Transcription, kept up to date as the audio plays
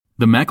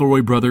The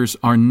McElroy brothers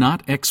are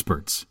not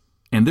experts,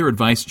 and their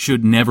advice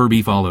should never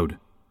be followed.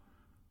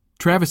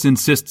 Travis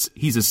insists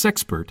he's a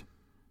sexpert,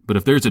 but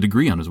if there's a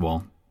degree on his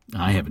wall,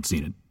 I haven't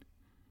seen it.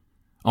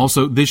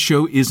 Also, this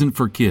show isn't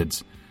for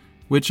kids,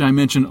 which I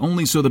mention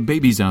only so the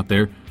babies out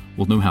there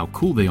will know how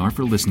cool they are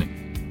for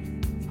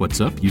listening. What's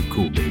up, you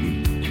cool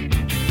baby?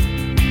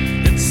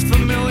 It's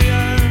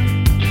familiar,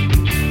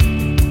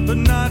 but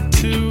not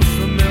too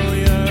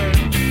familiar,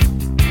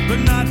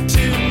 but not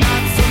too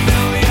not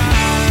familiar.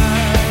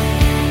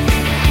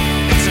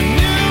 It's a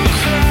new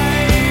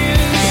craze.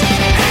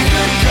 Hey,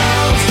 good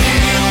girls, do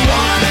you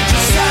wanna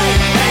just say,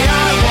 hey,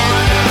 I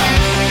wanna?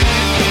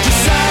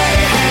 Just say,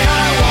 hey,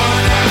 I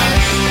wanna.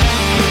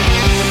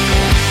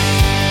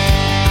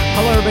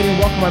 Hello, everybody, and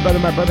welcome to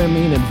My Brother, and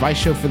Me, an advice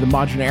show for the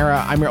modern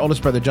era. I'm your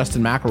oldest brother,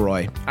 Justin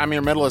McElroy. I'm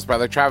your middleest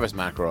brother, Travis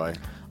McElroy.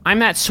 I'm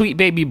that sweet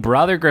baby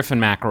brother, Griffin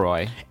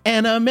McElroy.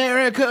 And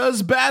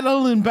America's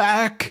battling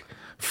back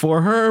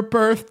for her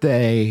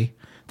birthday.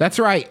 That's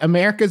right,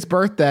 America's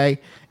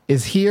birthday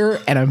is here,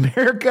 and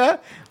America,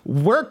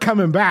 we're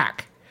coming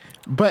back.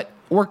 But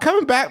we're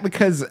coming back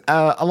because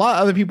a lot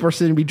of other people are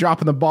sitting to be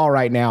dropping the ball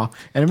right now,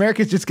 and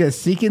America's just going to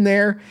sneak in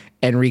there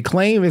and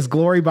reclaim his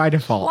glory by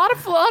default.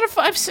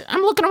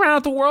 I'm looking around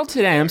at the world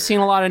today. I'm seeing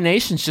a lot of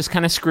nations just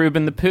kind of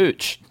scroobing the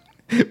pooch.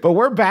 But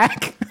we're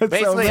back.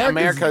 Basically,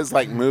 America's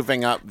like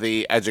moving up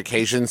the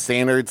education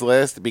standards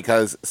list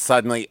because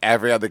suddenly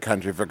every other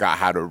country forgot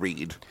how to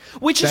read.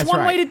 Which is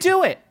one way to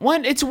do it.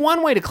 It's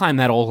one way to climb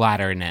that old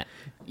ladder, isn't it?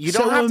 You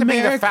don't have to be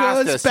the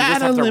fastest, you just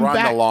have to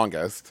run the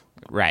longest.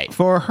 Right.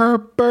 For her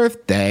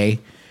birthday.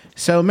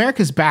 So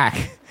America's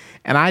back,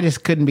 and I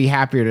just couldn't be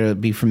happier to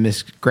be from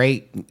this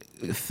great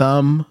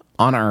thumb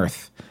on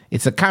Earth.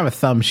 It's a kind of a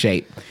thumb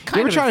shape.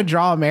 You ever try to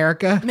draw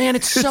America? Man,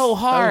 it's so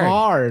hard. So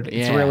hard. Yeah.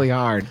 It's really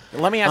hard.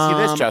 Let me ask you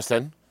this,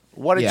 Justin.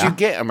 What did you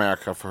get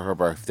America for her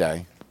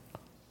birthday?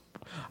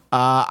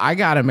 I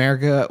got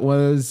America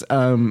was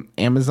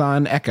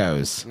Amazon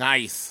Echoes.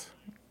 Nice.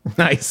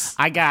 Nice.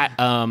 I got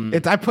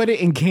I put it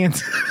in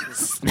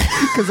Kansas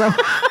because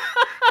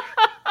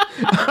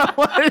I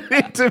wanted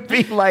it to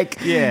be like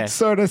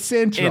sort of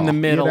central in the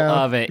middle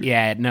of it.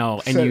 Yeah,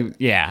 no. And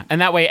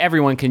and that way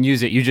everyone can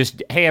use it. You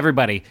just, hey,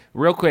 everybody,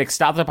 real quick,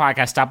 stop the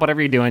podcast, stop whatever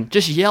you're doing.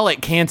 Just yell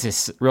at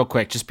Kansas real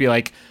quick. Just be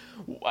like,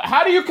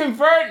 how do you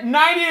convert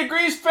 90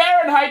 degrees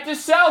Fahrenheit to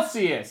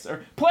Celsius?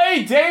 Or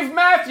play Dave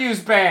Matthews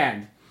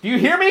Band. Do you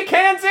hear me,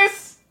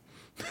 Kansas?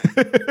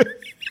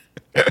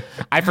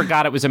 I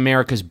forgot it was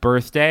America's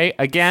birthday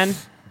again.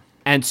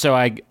 And so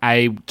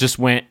I just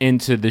went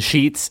into the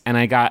sheets and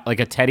I got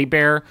like a teddy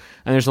bear,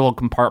 and there's a little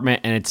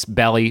compartment and it's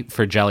belly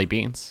for jelly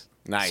beans.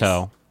 Nice.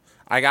 So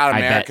I got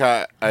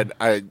America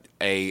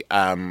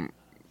a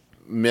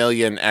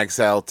million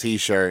XL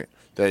t-shirt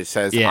that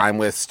says I'm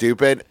with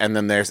stupid, and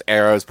then there's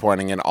arrows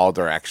pointing in all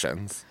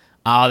directions.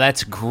 Oh,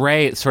 that's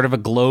great. Sort of a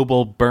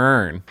global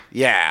burn.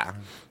 Yeah.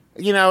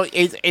 You know,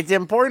 it's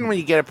important when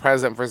you get a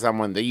present for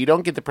someone that you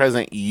don't get the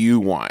present you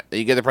want, that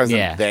you get the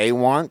present they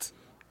want.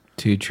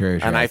 Too true.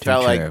 And I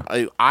felt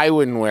like I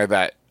wouldn't wear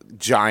that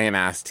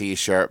giant-ass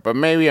t-shirt, but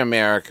maybe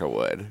America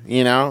would,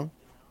 you know?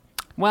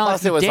 Well,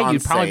 plus it was on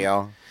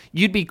sale.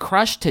 You'd be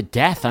crushed to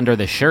death under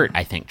the shirt,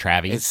 I think,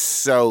 Travis. It's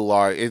so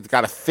large. It's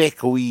got a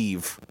thick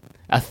weave.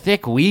 A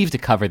thick weave to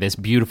cover this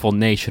beautiful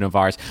nation of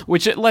ours,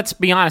 which, let's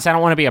be honest, I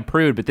don't want to be a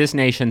prude, but this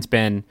nation's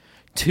been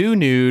too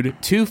nude,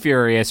 too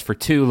furious for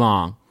too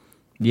long.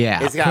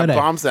 Yeah. It's got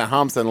bumps and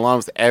humps and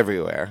lumps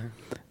everywhere.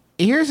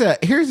 Here's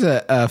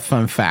a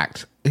fun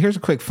fact. Here's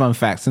a quick fun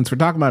fact. Since we're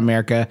talking about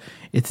America,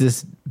 it's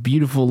this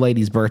beautiful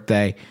lady's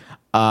birthday.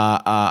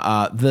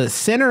 The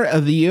center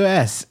of the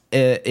U.S.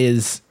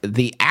 is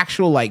the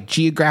actual like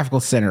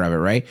geographical center of it,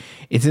 right?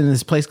 It's in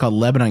this place called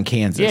Lebanon,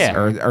 Kansas,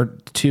 or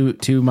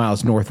 2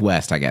 miles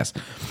northwest, I guess.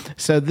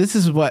 So this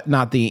is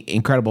not the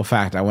incredible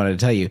fact I wanted to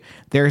tell you.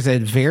 There's a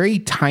very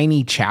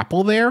tiny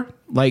chapel there,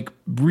 like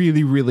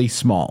really, really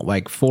small,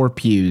 like 4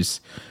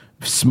 pews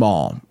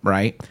small,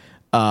 right?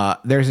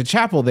 There's a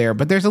chapel there,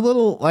 but there's a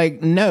little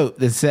like note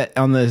that's set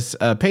on this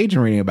page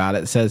I'm reading about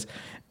it. It says,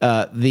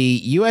 the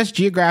U.S.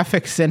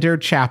 Geographic Center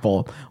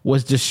Chapel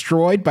was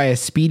destroyed by a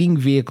speeding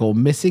vehicle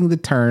missing the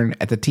turn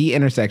at the T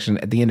intersection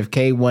at the end of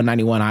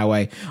K-191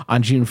 highway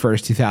on June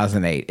 1st,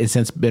 2008. It's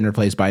since been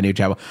replaced by a new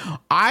chapel.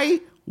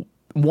 I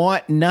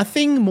want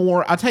nothing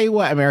more. I'll tell you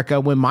what,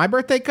 America, when my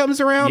birthday comes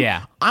around,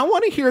 I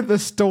want to hear the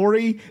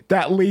story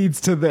that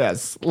leads to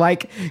this.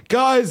 Like,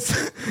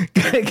 guys,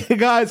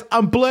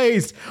 I'm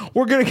blazed.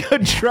 We're going to go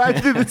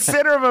drive through the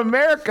center of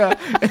America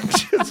and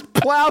just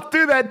plow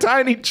through that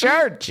tiny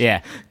church.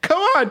 Yeah. Come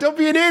on, don't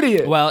be an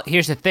idiot. Well,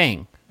 here's the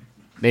thing.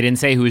 They didn't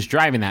say who was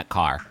driving that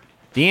car.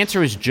 The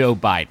answer is Joe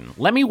Biden.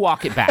 Let me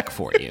walk it back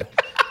for you.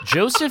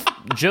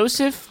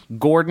 Joseph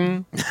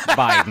Gordon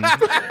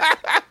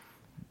Biden,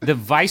 the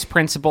vice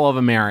principal of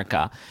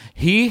America,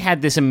 he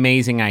had this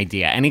amazing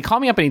idea, and he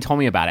called me up and he told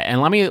me about it.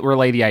 And let me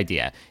relay the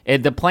idea.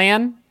 The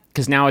plan,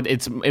 because now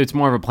it's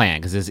more of a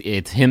plan because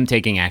it's him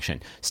taking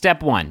action.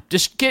 Step 1,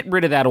 just get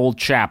rid of that old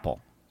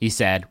chapel. he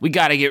said. We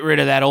got to get rid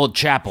of that old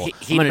chapel.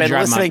 He'd been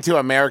listening to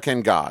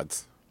American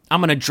Gods. I'm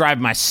going to drive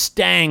my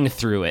Stang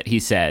through it, he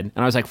said.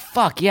 And I was like,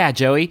 fuck yeah,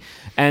 Joey.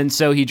 And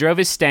so he drove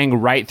his Stang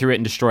right through it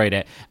and destroyed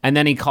it. And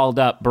then he called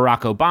up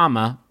Barack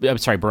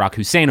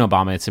Hussein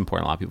Obama. It's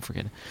important. A lot of people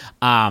forget.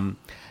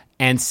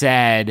 And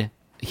said,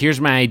 here's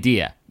my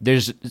idea.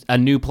 There's a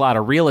new plot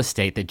of real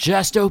estate that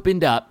just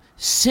opened up,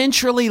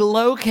 centrally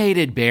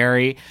located,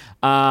 Barry.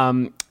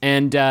 From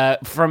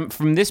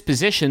this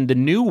position, the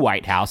new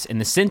White House in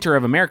the center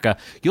of America,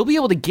 you'll be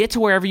able to get to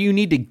wherever you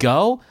need to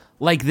go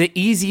like the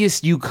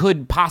easiest you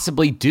could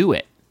possibly do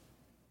it.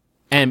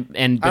 But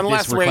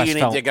unless this where you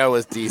request need to go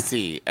is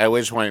D.C., at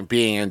which point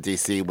being in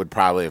D.C. would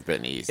probably have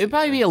been easy. It'd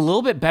probably be a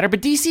little bit better,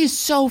 but D.C. is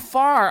so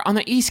far on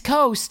the East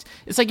Coast.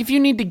 It's like if you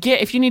need to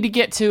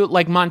get to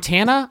like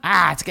Montana,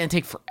 it's gonna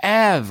take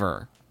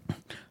forever.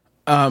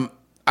 So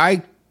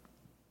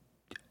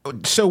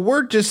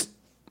we're just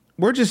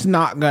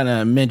not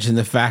gonna mention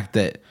the fact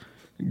that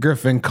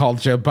Griffin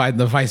called Joe Biden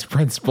the vice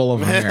principal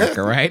of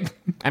America, right?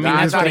 I mean,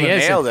 that's what he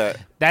is.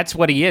 That's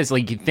what he is.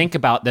 Like, you think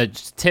about the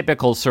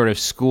typical sort of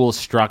school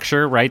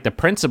structure, right? The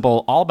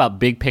principal, all about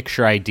big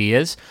picture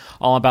ideas,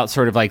 all about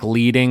sort of like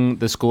leading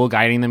the school,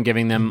 guiding them,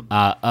 giving them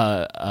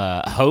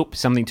hope,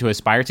 something to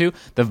aspire to.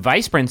 The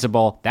vice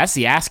principal, that's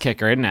the ass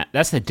kicker, isn't it?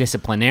 That's the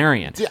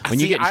disciplinarian.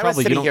 When you get in trouble, I was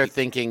sitting here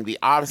thinking the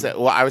opposite.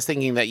 Well, I was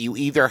thinking that you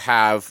either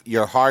have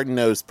your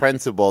hard-nosed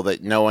principal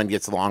that no one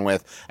gets along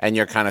with and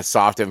your kind of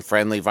soft and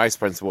friendly vice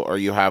principal, or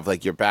you have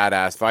like your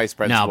badass vice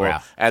principal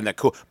and the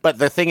cool. But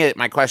the thing is,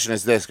 my question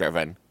is this,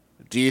 Griffin.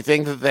 Do you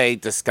think that they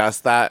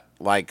discuss that,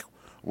 like,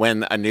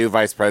 when a new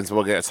vice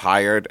principal gets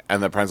hired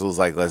and the principal's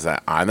like, listen,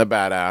 I'm the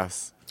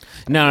badass?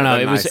 No.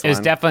 It was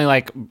definitely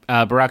like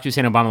Barack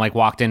Hussein Obama like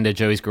walked into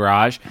Joey's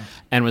garage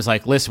and was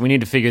like, listen, we need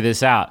to figure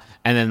this out.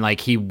 And then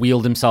like he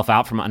wheeled himself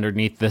out from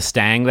underneath the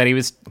Stang that he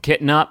was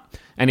kitting up.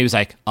 And he was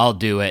like, I'll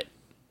do it.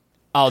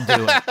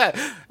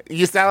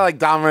 You sound like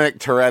Dominic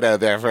Toretto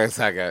there for a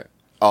second.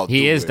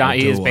 He is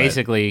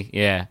basically,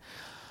 yeah.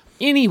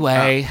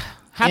 Anyway...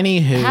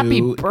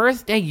 Happy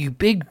birthday, you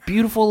big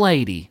beautiful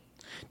lady!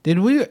 Did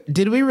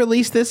we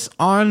release this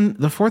on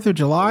the 4th of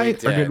July? Or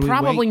did we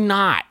probably wait?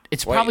 Not.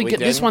 It's probably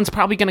this one's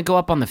probably going to go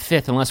up on the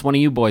 5th unless one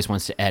of you boys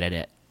wants to edit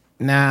it.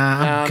 Nah,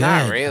 I'm good.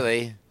 Not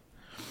really.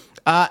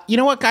 You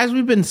know what, guys?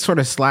 We've been sort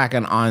of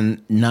slacking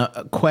on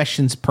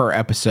questions per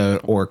episode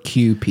or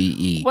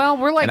QPE. Well,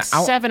 we're like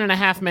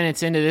 7.5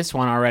 minutes into this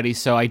one already,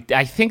 so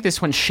I think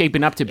this one's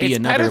shaping up to be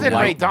another. It's better than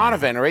Ray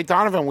Donovan. Ray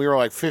Donovan, we were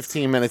like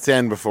 15 minutes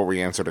in before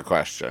we answered a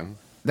question.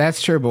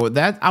 That's true, but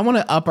I want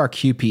to up our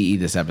QPE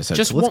this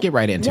episode. So let's get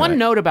right into it. One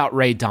note about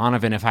Ray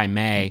Donovan, if I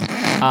may.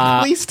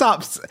 Please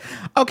stop.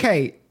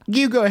 Okay,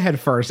 you go ahead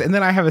first, and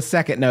then I have a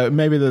second note.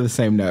 Maybe they're the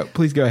same note.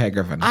 Please go ahead,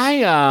 Griffin.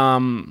 I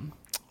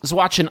was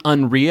watching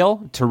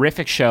Unreal,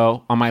 terrific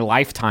show on my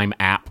Lifetime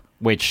app,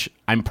 which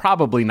I'm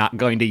probably not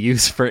going to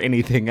use for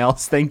anything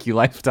else. Thank you,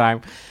 Lifetime.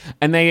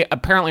 And they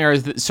apparently are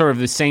sort of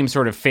the same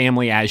sort of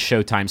family as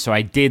Showtime. So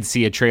I did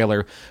see a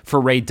trailer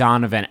for Ray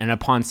Donovan, and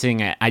upon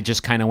seeing it, I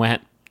just kind of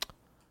went,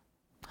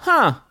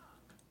 huh.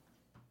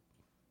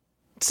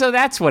 So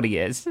that's what he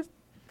is.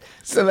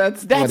 So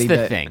that's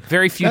the thing.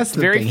 Very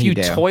few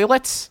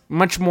toilets,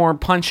 much more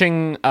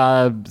punching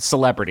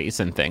celebrities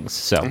and things.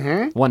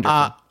 So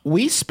wonderful.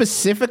 We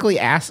specifically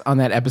asked on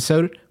that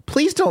episode,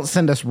 please don't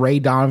send us Ray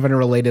Donovan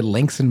related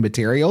links and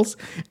materials.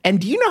 And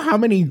do you know how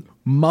many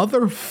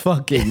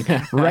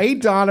motherfucking Ray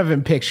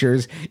Donovan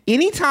pictures,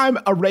 anytime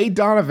a Ray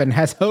Donovan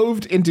has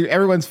hoved into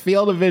everyone's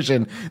field of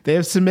vision, they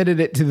have submitted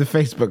it to the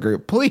Facebook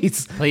group.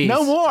 Please,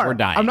 no more. We're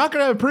dying. I'm not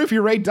going to approve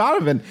your Ray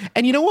Donovan.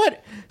 And you know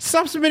what?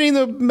 Stop submitting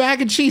the mac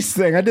and cheese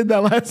thing. I did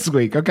that last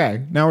week.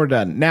 Okay, now we're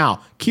done.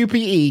 Now,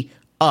 QPE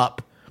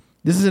up.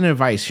 This is an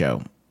advice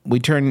show. We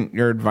turn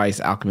your advice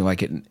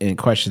and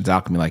questions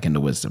alchemy into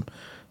wisdom.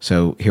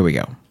 So here we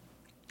go.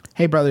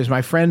 Hey, brothers,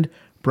 my friend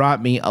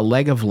brought me a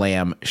leg of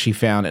lamb she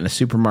found in a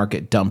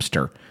supermarket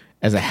dumpster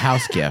as a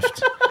house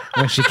gift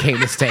when she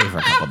came to stay for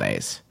a couple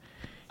days.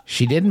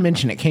 She didn't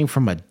mention it came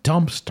from a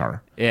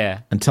dumpster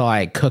until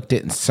I cooked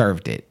it and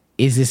served it.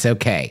 Is this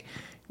okay?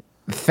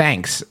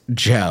 Thanks,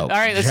 Joe. All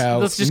right,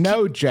 let's just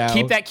Joe.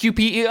 Keep that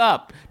QPE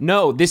up.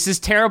 No, this is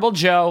terrible,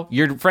 Joe.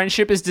 Your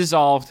friendship is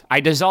dissolved. I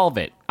dissolve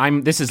it.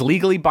 This is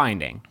legally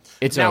binding.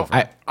 It's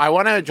over. I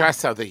want to address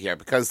something here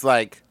because,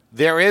 like,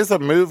 there is a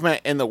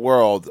movement in the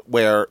world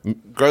where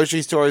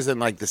grocery stores and,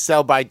 like, the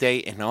sell-by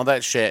date and all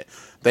that shit,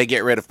 they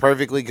get rid of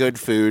perfectly good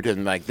food.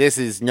 And, like, this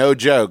is no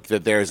joke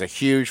that there's a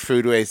huge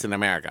food waste in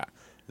America.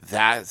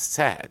 That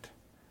said,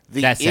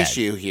 the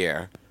issue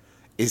here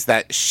is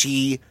that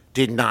she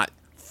did not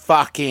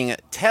fucking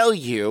tell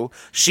you.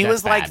 She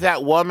was like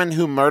that woman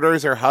who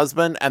murders her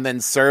husband and then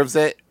serves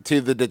it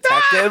to the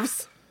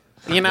detectives.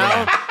 You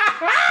know?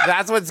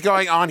 That's what's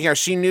going on here.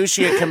 She knew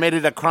she had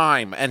committed a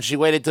crime, and she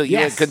waited till you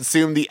had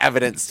consumed the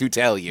evidence to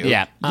tell you.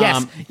 Yeah.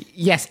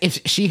 Yes.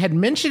 If she had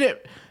mentioned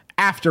it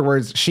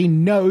afterwards, she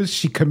knows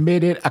she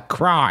committed a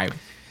crime.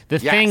 The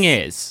thing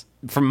is,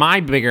 for my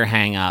bigger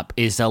hang up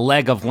is a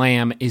leg of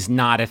lamb is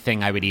not a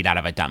thing I would eat out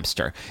of a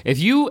dumpster.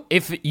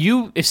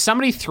 If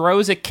somebody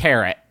throws a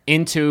carrot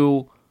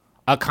into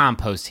a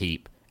compost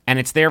heap and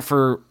it's there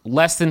for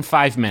less than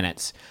 5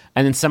 minutes,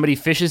 and then somebody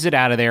fishes it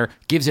out of there,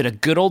 gives it a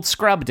good old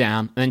scrub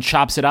down, and then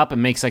chops it up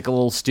and makes like a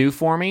little stew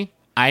for me,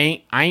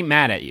 I ain't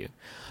mad at you.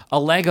 A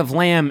leg of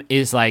lamb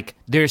is like,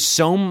 there's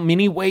so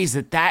many ways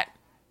that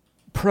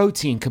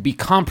protein could be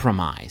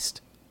compromised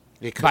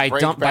by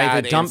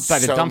the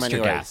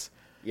dumpster gas.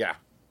 Yeah.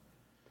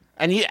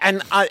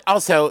 And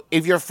also,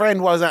 if your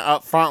friend wasn't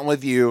upfront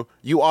with you,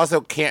 you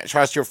also can't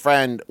trust your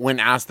friend when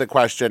asked the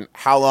question,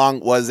 how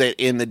long was it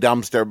in the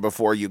dumpster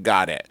before you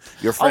got it?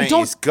 Your friend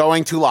is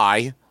going to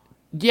lie.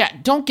 Yeah,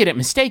 don't get it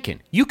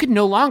mistaken. You could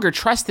no longer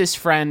trust this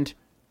friend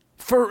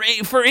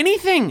for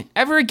anything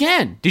ever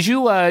again. Did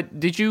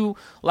you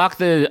lock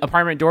the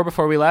apartment door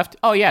before we left?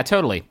 Oh yeah,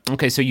 totally.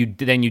 Okay, so you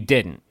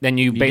didn't. Then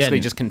you basically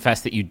just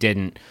confessed that you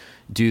didn't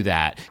do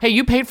that. Hey,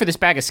 you paid for this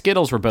bag of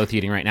Skittles we're both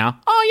eating right now.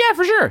 Oh yeah,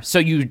 for sure. So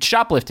you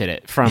shoplifted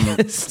it from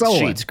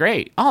Sheets.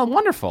 Great. Oh,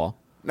 wonderful.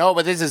 No,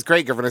 but this is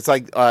great, Griffin. It's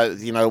like,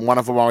 one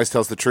of them always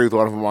tells the truth,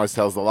 one of them always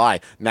tells the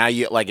lie. Now,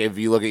 if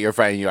you look at your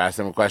friend and you ask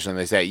them a question and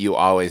they say it, you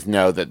always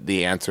know that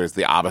the answer is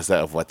the opposite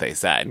of what they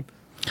said.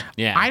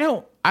 Yeah. I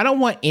don't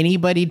want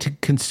anybody to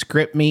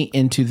conscript me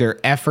into their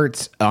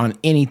efforts on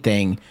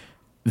anything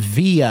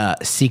via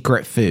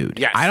secret food.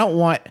 Yes. I don't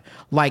want,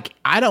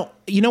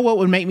 you know what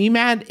would make me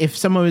mad? If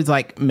someone was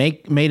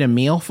made a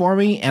meal for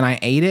me and I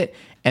ate it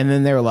and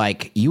then they're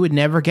like, you would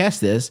never guess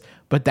this,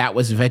 but that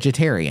was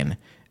vegetarian.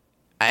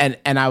 And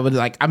I would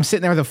I'm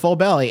sitting there with a full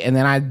belly and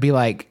then I'd be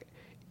like,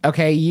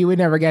 okay, you would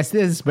never guess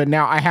this, but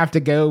now I have to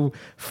go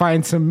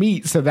find some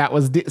meat so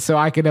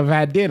I could have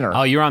had dinner.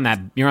 Oh, you're on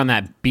that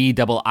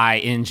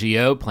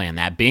BIINGO plan,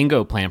 that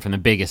bingo plan from The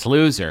Biggest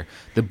Loser.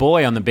 The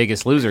boy on The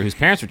Biggest Loser, whose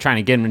parents were trying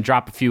to get him to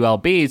drop a few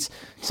lbs,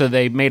 so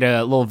they made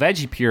a little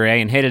veggie puree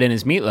and hid it in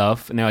his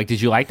meatloaf. And they're like, "Did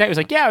you like that?" He was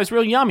like, "Yeah, it was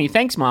real yummy.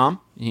 Thanks, Mom."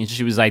 And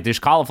she was like, "There's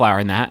cauliflower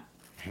in that,"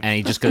 and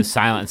he just goes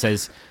silent and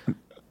says,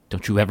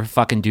 "Don't you ever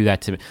fucking do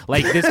that to me."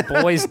 Like, this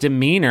boy's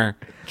demeanor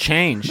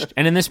changed.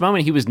 And in this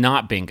moment, he was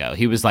not Bingo.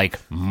 He was like,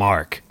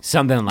 Mark.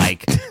 Something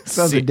like,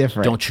 something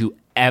different.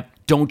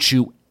 Don't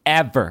you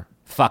ever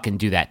fucking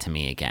do that to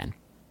me again.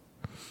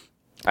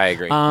 I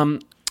agree.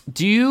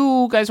 Do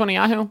you guys want a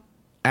Yahoo?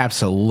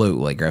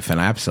 Absolutely, Griffin.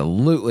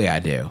 Absolutely, I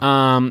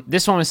do.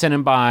 This one was sent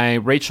in by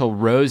Rachel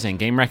Rosen.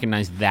 Game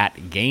recognized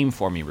that game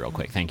for me real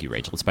quick. Thank you,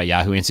 Rachel. It's by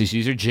Yahoo Answers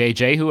user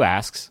JJ, who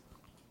asks,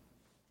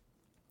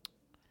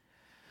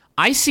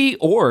 I see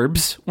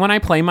orbs when I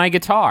play my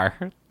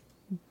guitar.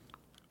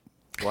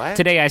 What?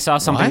 Today I saw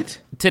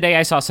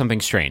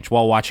something strange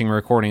while watching a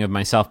recording of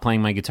myself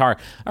playing my guitar.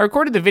 I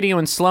recorded the video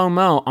in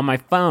slow-mo on my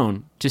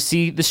phone to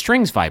see the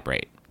strings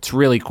vibrate. It's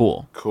really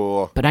cool.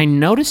 Cool. But I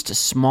noticed a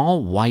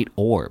small white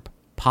orb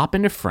pop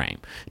into frame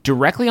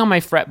directly on my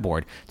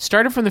fretboard. It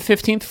started from the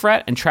 15th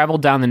fret and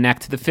traveled down the neck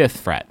to the 5th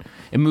fret.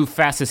 It moved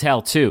fast as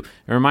hell, too.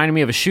 It reminded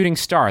me of a shooting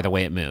star the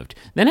way it moved.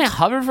 Then it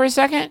hovered for a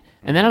second,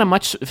 and then at a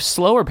much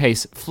slower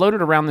pace,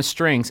 floated around the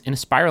strings in a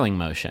spiraling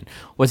motion.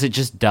 Was it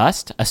just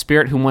dust? A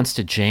spirit who wants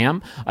to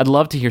jam? I'd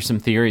love to hear some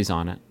theories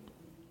on it.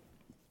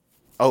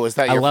 Oh, is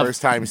that your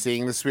first time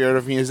seeing the spirit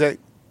of music?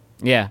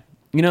 Yeah.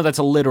 You know, that's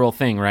a literal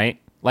thing, right?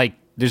 Like,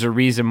 there's a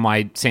reason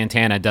why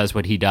Santana does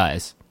what he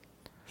does.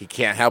 He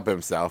can't help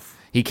himself.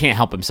 He can't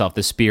help himself.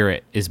 The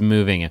spirit is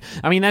moving him.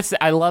 I mean,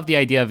 I love the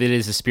idea of it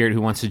is a spirit who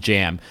wants to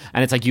jam.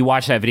 And it's like you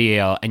watch that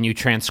video and you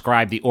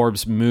transcribe the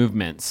orb's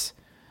movements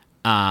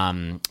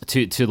to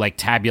like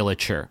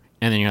tabulature.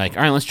 And then you're like,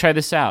 all right, let's try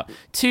this out.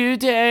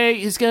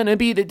 Today is going to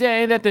be the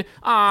day that it's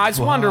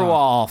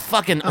Wonderwall.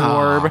 Fucking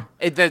orb.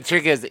 The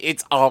trick is,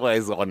 it's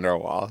always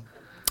Wonderwall.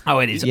 Oh,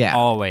 it is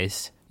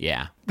always.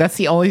 Yeah. That's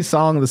the only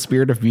song the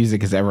Spirit of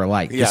Music has ever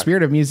liked. Yeah. The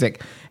Spirit of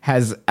Music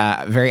has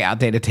very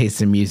outdated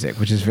taste in music,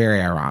 which is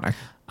very ironic.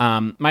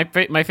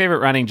 My favorite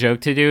running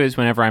joke to do is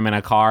whenever I'm in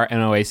a car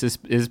and Oasis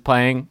is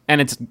playing, and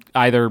it's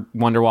either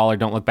Wonderwall or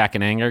Don't Look Back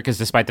in Anger, because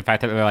despite the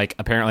fact that they're like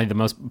apparently the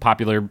most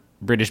popular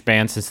British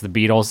band since the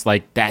Beatles,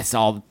 like that's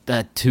all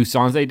the two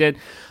songs they did.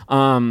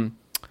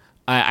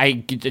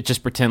 I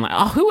just pretend like,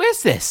 oh, who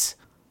is this?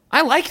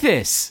 I like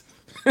this.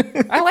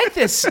 I like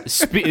this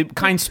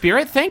kind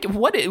spirit.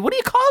 What do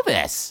you call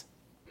this?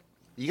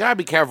 You gotta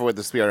be careful with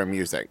the spirit of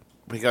music,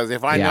 because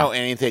if I know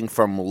anything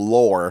from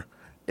lore,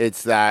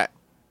 it's that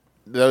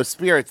those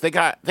spirits they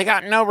got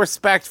no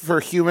respect for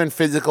human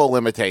physical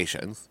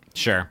limitations.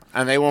 Sure.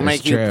 And they will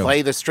make you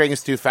play the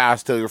strings too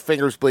fast till your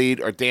fingers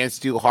bleed, or dance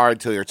too hard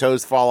till your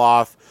toes fall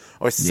off,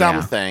 or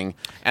something.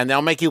 And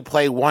they'll make you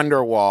play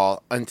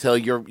Wonderwall until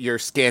your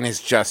skin is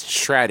just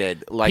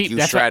shredded, like you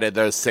shredded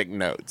those sick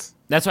notes.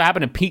 That's what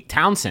happened to Pete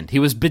Townsend. He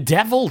was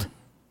bedeviled.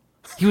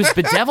 He was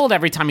bedeviled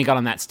every time he got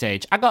on that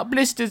stage. I got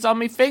blisters on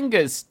my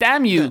fingers.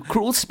 Damn you,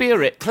 cruel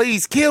spirit.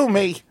 Please kill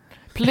me.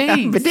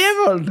 Please.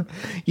 Bedeviled.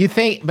 You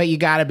think, but you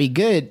got to be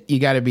good. You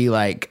got to be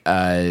like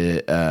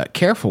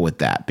careful with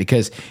that,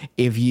 because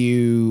if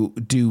you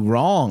do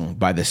wrong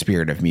by the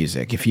spirit of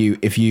music, if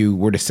you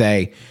were to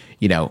say,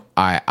 you know,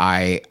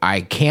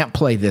 I can't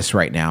play this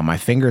right now, my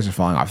fingers are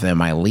falling off,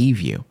 then I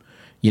leave you.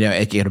 You know,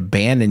 it could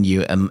abandon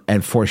you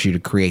and force you to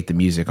create the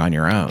music on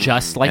your own.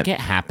 Just like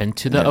it happened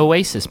to the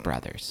Oasis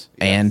brothers.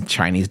 And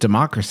Chinese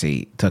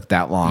Democracy took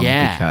that long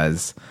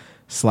because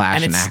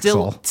Slash and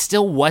Axl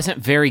still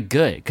wasn't very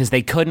good because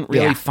they couldn't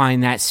really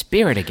find that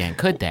spirit again,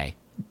 could they?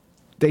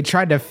 They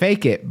tried to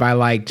fake it by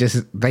like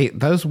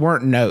those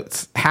weren't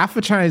notes. Half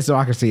of Chinese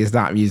Democracy is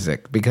not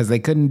music because they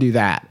couldn't do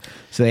that.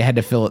 So they had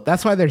to fill it.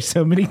 That's why there's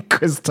so many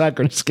Chris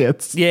Tucker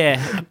skits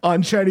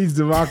on Chinese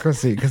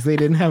Democracy, because they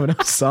didn't have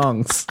enough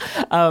songs.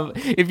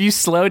 If you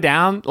slow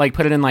down, like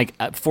put it in like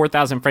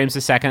 4,000 frames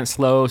a second,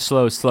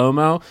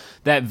 slow-mo,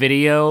 that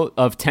video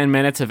of 10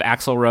 minutes of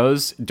Axl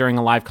Rose during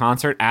a live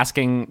concert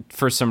asking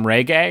for some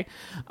reggae,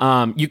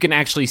 you can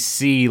actually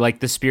see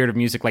like the spirit of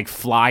music like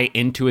fly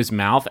into his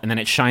mouth, and then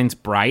it shines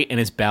bright in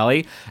his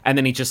belly, and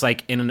then he just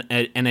like in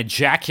an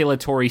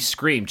ejaculatory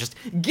scream, just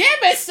give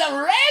me some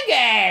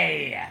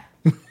reggae.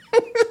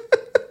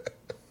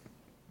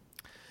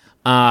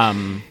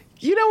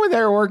 You know, when they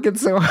were working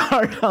so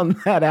hard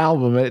on that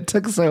album and it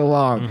took so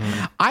long,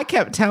 I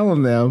kept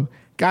telling them,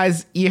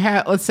 guys,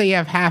 let's say you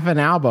have half an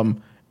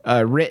album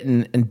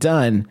written and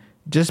done,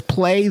 just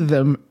play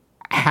them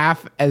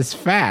half as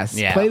fast.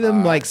 Play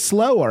them like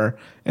slower,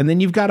 and then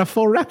you've got a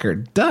full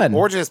record done.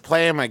 Or just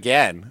play them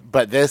again,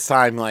 but this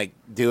time like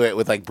do it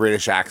with like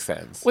British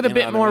accents with a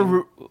bit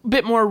more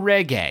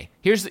reggae.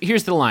 Here's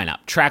the lineup.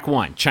 Track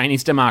 1,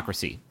 Chinese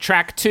Democracy.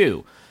 Track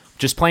 2,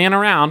 just playing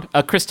around,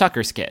 a Chris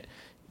Tucker skit.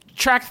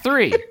 Track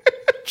 3,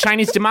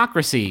 Chinese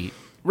Democracy,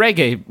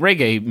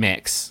 reggae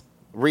mix,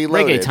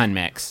 Reloaded. reggaeton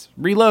mix,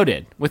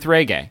 reloaded with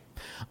reggae.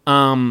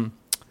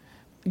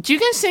 Do you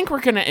guys think we're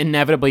gonna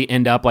inevitably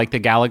end up like the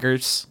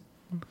Gallaghers?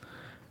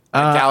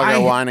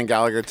 Gallagher 1 and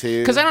Gallagher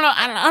 2. Because I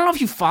don't know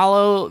if you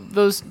follow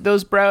those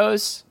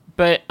bros,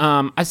 but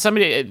one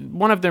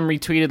of them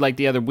retweeted like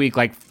the other week,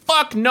 like,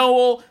 fuck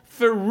Noel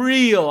for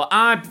real.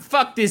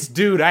 Fuck this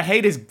dude. I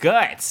hate his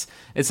guts.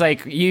 It's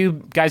like,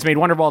 you guys made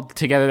Wonderwall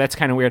together. That's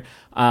kind of weird.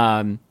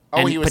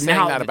 He was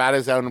saying that about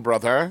his own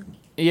brother.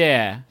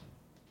 Yeah.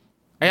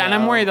 And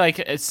I'm worried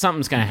like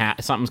something's gonna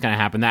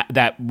happen.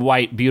 That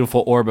white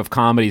beautiful orb of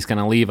comedy is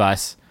gonna leave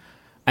us,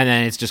 and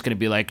then it's just gonna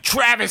be like,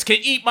 Travis can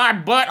eat my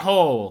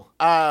butthole.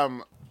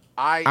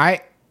 I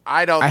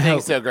don't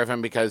think so,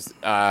 Griffin, because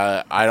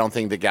I don't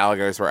think the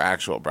Gallaghers were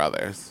actual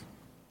brothers.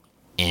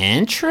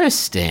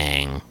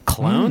 Interesting.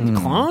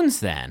 Clones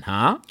then,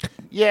 huh?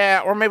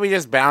 Yeah, or maybe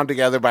just bound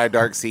together by a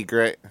dark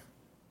secret.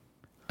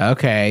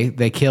 Okay,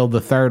 they killed the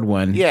third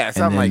one. Yeah,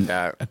 something like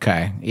that.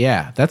 Okay,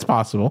 yeah, that's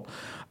possible.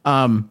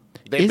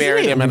 They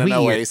buried him in an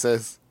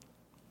oasis.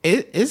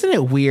 Isn't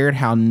it weird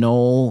how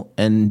Noel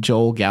and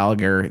Joel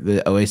Gallagher,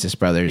 the Oasis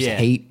brothers,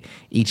 hate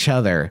each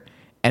other,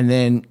 and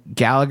then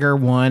Gallagher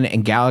 1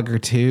 and Gallagher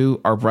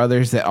 2 are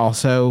brothers that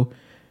also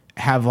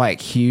have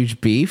like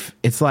huge beef?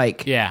 It's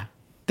like,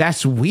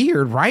 that's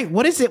weird, right?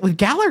 What is it with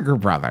Gallagher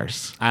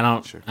brothers? I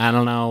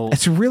don't know.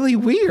 It's really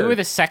weird. Who are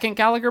the second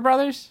Gallagher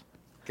brothers?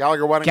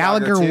 Gallagher 1 and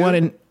Gallagher 1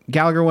 and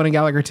Gallagher 1 and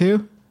Gallagher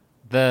 2?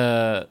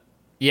 The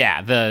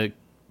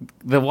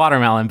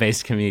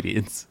watermelon-based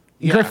comedians.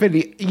 Yeah.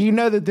 Griffin, you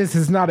know that this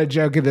is not a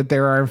joke and that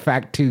there are, in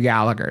fact, 2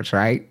 Gallaghers,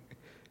 right?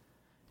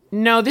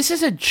 No, this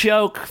is a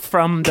joke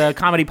from the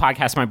comedy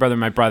podcast My Brother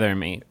and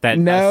Me that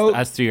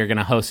us three are going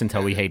to host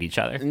until we hate each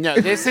other. No,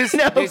 this is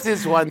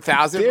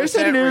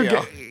 1,000%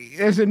 real.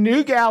 There's a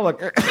new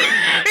Gallagher.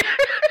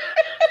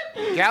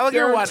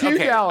 Gallagher 1,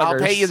 okay, Gallaghers. I'll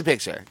paint you the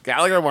picture.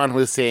 Gallagher 1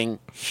 was seeing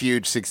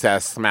huge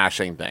success,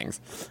 smashing things.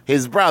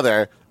 His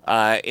brother,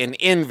 in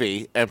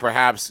envy and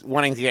perhaps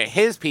wanting to get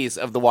his piece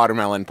of the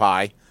watermelon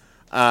pie,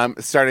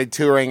 started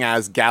touring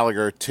as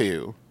Gallagher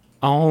 2.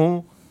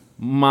 Oh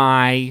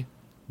my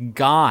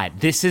God.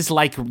 This is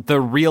like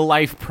the real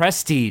life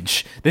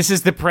Prestige. This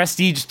is the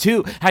Prestige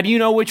 2. How do you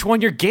know which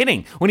one you're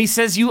getting? When he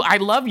says I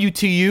love you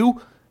to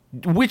you,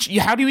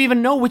 how do you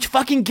even know which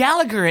fucking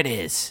Gallagher it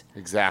is?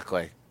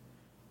 Exactly.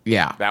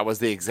 Yeah. That was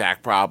the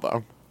exact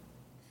problem.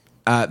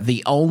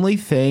 The only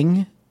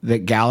thing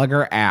that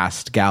Gallagher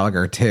asked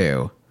Gallagher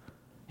 2,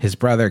 his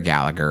brother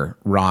Gallagher,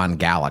 Ron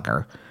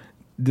Gallagher,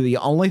 the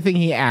only thing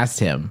he asked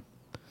him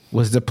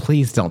was to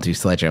please don't do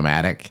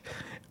Sledge-O-Matic.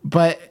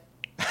 But,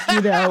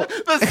 you know...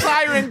 the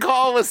siren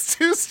call was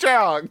too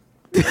strong.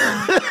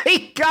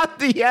 He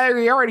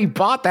already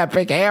bought that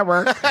big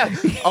hammer.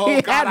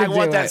 Oh, God, I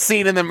want that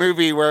scene in the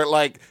movie where,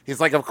 like, he's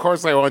like, of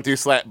course I won't do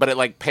Sledge, but it,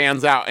 like,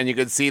 pans out and you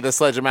could see the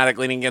Sledge-O-Matic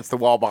leaning against the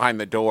wall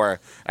behind the door.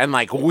 And,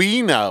 like,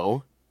 we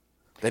know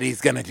that he's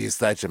going to do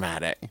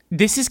Sledge-O-Matic.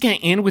 This is going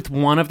to end with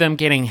one of them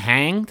getting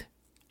hanged,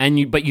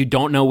 but you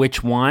don't know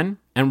which one.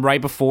 And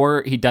right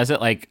before he does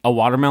it, like, a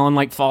watermelon,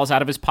 like, falls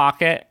out of his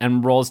pocket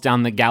and rolls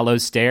down the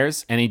gallows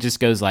stairs. And he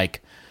just goes,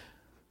 like,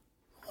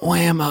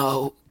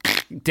 whammo.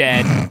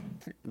 Dead.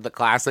 The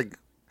classic.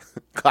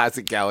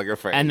 Classic Gallagher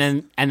phrase. And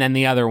then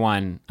the other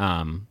one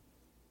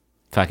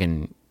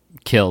fucking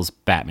kills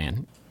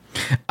Batman.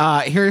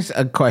 Here's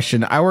a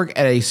question. I work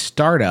at a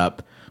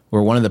startup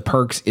where one of the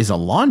perks is a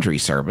laundry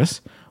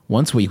service.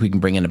 Once a week, we can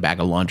bring in a bag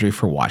of laundry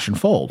for wash and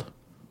fold.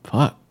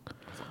 Fuck.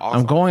 awesome.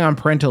 I'm going on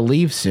parental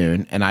leave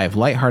soon, and I have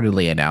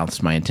lightheartedly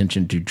announced my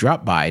intention to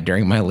drop by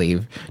during my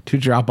leave to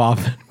drop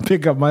off and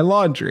pick up my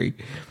laundry.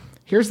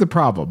 Here's the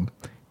problem.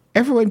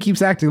 Everyone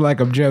keeps acting like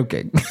I'm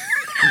joking.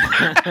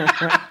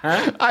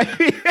 I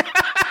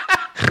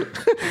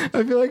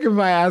feel like if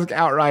I ask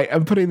outright,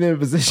 I'm putting them in a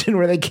position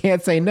where they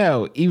can't say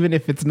no, even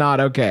if it's not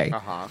okay.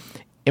 Uh-huh.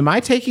 Am I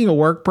taking a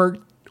work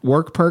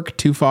perk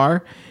too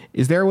far?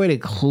 Is there a way to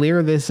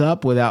clear this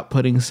up without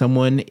putting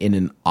someone in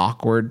an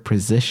awkward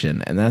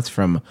position? And that's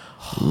from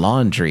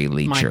Laundry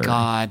Leecher. My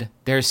God,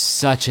 there's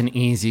such an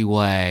easy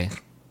way.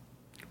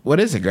 What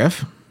is it,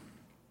 Griff?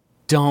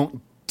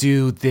 Don't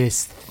do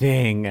this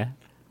thing.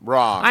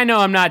 Wrong. I know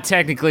I'm not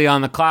technically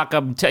on the clock.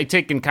 I'm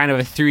taking kind of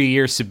a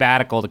 3-year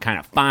sabbatical to kind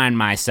of find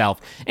myself.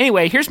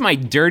 Anyway, here's my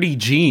dirty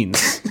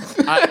jeans.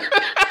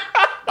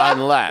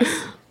 Unless.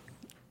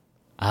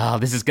 Oh,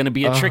 this is going to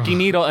be a tricky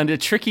needle and a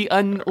tricky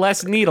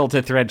unless needle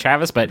to thread,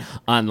 Travis, but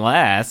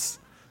unless...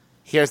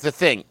 Here's the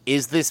thing.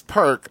 Is this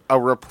perk a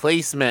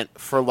replacement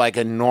for like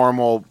a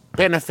normal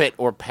benefit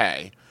or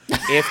pay?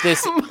 If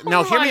this...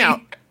 No, hear me out.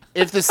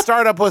 If the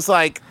startup was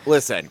like,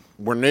 listen,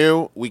 we're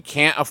new, we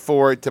can't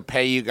afford to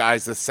pay you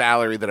guys the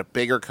salary that a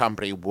bigger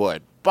company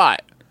would,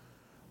 but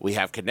we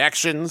have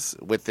connections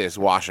with this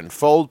wash and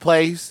fold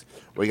place.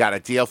 We got a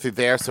deal through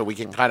there so we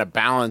can kind of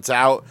balance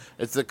out.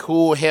 It's the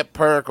cool, hip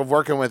perk of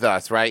working with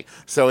us, right?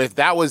 So if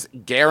that was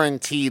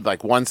guaranteed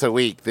like once a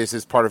week, this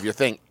is part of your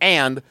thing,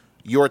 and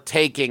you're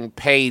taking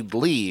paid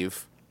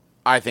leave,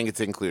 I think it's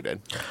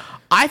included.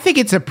 I think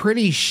it's a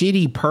pretty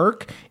shitty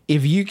perk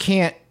if you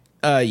can't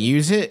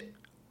use it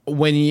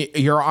when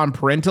you're on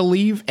parental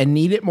leave and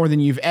need it more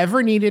than you've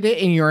ever needed it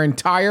in your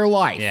entire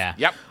life. Yeah.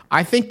 Yep.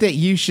 I think that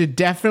you should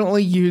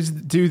definitely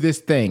do this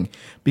thing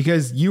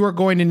because you are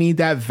going to need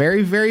that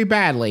very, very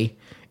badly.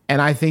 And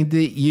I think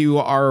that you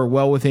are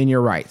well within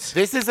your rights.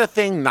 This is a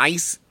thing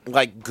nice,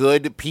 like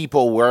good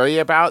people worry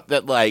about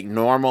that like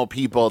normal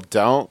people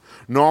don't.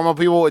 Normal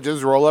people would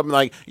just roll up and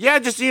like, yeah,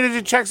 just needed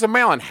to check some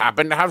mail and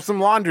happen to have some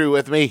laundry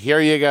with me.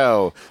 Here you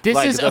go. This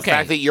like, is the okay.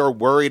 fact that you're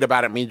worried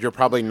about it means you're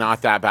probably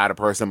not that bad a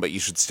person, but you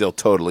should still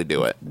totally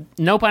do it.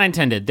 No pun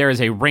intended. There is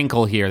a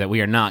wrinkle here that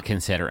we are not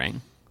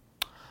considering.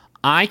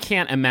 I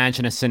can't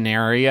imagine a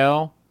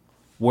scenario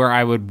where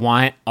I would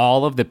want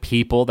all of the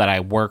people that I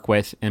work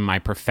with in my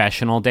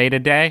professional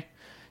day-to-day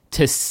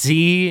to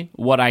see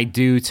what I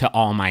do to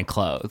all my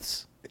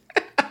clothes.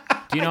 Do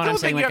you know what I'm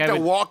saying? You have to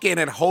walk in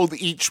and hold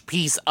each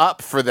piece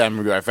up for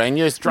them, Griffin.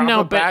 You just drop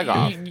a bag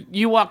off.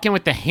 You walk in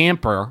with the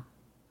hamper,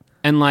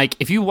 and like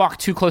if you walk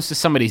too close to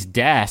somebody's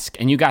desk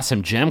and you got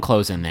some gym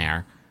clothes in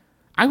there,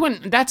 I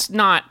wouldn't. That's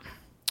not.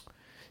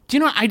 Do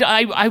you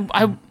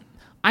know?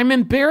 I'm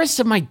embarrassed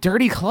of my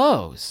dirty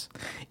clothes.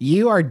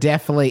 You are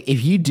definitely,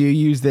 if you do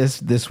use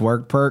this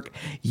work perk,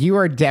 you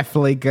are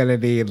definitely going to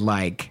need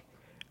like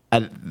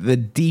the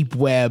deep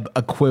web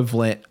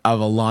equivalent of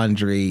a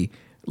laundry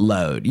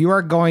load. You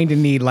are going to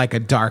need like a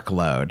dark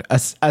load,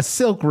 a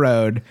silk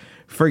road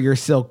for your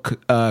silk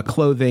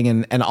clothing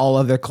and all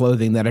other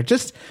clothing that are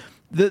just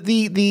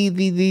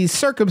the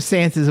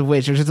circumstances of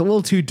which are just a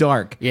little too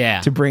dark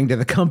to bring to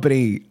the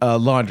company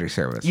laundry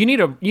service. You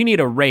need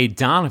a Ray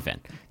Donovan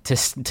to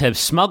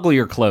smuggle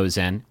your clothes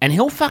in, and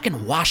he'll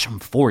fucking wash them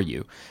for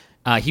you.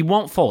 He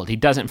won't fold. He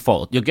doesn't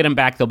fold. You'll get him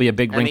back. There'll be a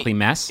big wrinkly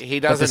mess. He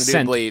doesn't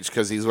do bleach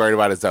because he's worried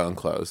about his own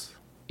clothes.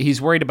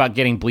 He's worried about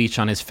getting bleach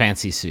on his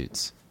fancy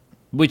suits,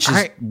 which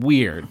is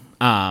weird.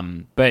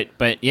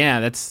 But yeah,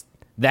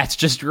 that's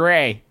just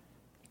Ray.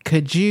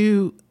 Could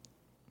you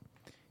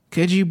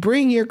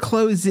bring your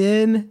clothes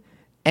in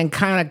and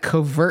kind of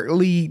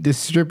covertly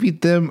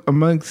distribute them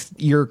amongst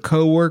your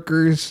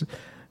coworkers'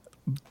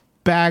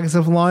 bags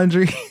of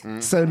laundry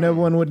so no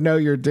one would know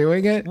you're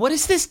doing it? What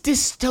is this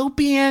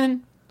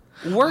dystopian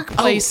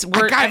workplace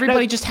where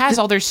everybody just has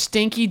all their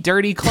stinky,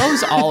 dirty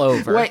clothes all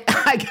over? Wait,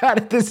 I got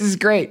it. This is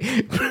great.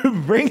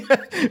 bring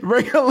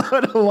a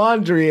load of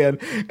laundry in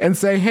and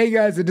say, hey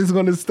guys, I just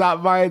want to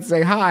stop by and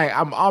say hi.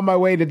 I'm on my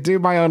way to do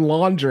my own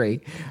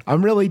laundry.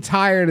 I'm really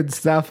tired and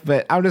stuff,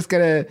 but I'm just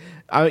going to,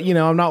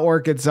 I'm not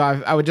working, so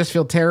I would just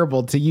feel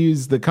terrible to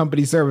use the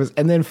company service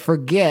and then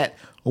forget,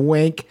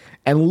 wink,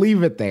 and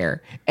leave it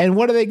there. And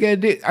what are they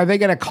going to do? Are they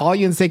going to call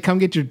you and say, come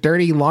get your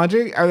dirty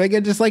laundry? Are they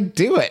going to just like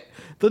do it?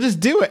 They'll just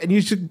do it. And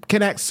you should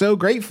connect so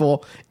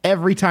grateful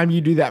every time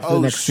you do that for the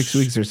next 6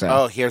 weeks or so.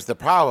 Oh, here's the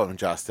problem,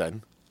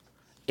 Justin.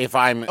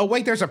 Oh,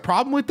 wait, there's a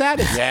problem with that?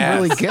 It's Yes.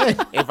 really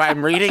good. If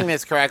I'm reading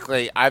this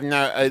correctly,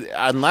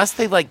 unless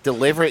they like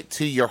deliver it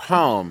to your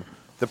home,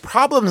 the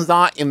problem is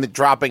not in the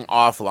dropping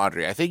off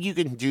laundry. I think you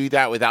can do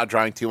that without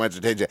drawing too much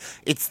attention.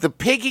 It's the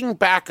picking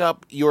back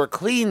up your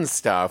clean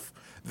stuff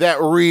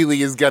that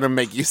really is going to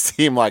make you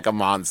seem like a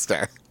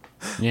monster.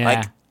 Yeah.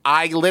 Like,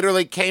 I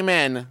literally came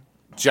in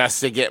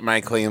just to get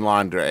my clean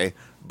laundry.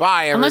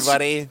 Bye,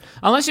 everybody.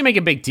 Unless you make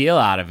a big deal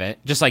out of it.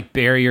 Just like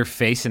bury your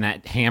face in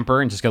that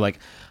hamper and just go like,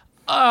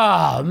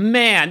 oh,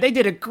 man, they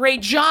did a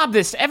great job.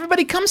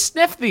 Everybody come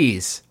sniff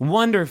these.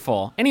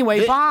 Wonderful.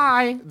 Anyway,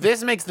 bye.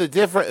 This makes the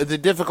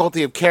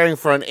difficulty of caring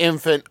for an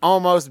infant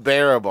almost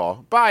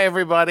bearable. Bye,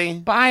 everybody.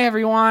 Bye,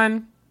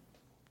 everyone.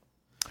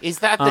 Is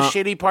that the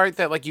shitty part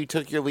that, like, you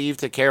took your leave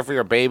to care for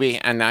your baby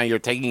and now you're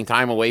taking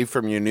time away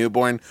from your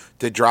newborn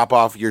to drop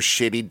off your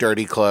shitty,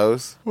 dirty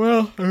clothes?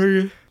 Well,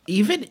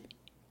 even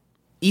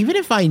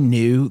if I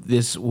knew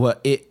this,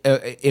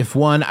 if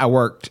one, I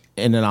worked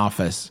in an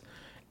office,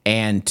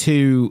 and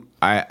two,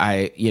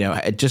 I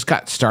had just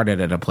got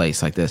started at a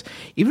place like this.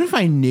 Even if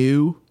I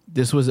knew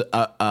this was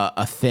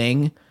a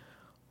thing,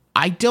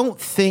 I don't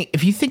think,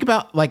 if you think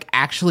about like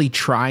actually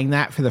trying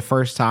that for the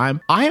first time,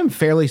 I am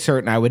fairly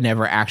certain I would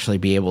never actually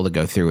be able to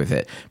go through with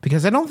it,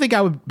 because I don't think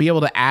I would be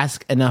able to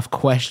ask enough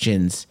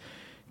questions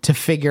to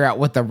figure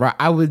out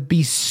I would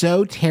be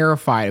so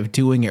terrified of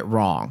doing it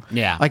wrong.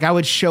 Yeah. Like I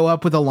would show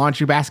up with a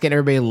laundry basket and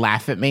everybody would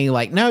laugh at me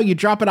like, no, you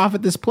drop it off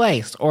at this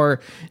place, or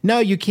no,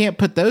 you can't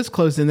put those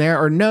clothes in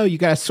there, or no, you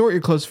got to sort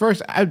your clothes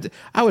first.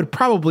 I would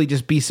probably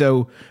just be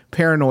so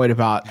paranoid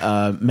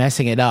about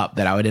messing it up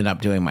that I would end up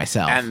doing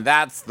myself. And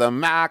that's the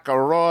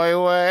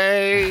McElroy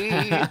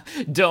way.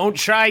 Don't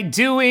try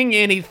doing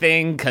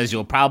anything because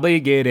you'll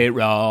probably get it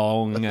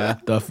wrong.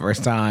 The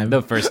first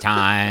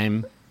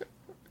time.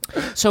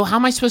 So how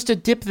am I supposed to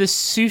dip this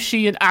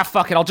sushi in?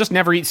 Fuck it. I'll just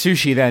never eat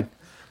sushi then.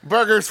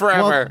 Burgers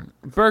forever.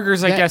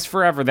 Burgers, I guess,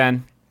 forever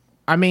then.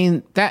 I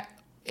mean,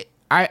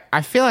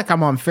 I feel like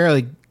I'm on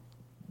fairly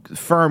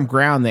firm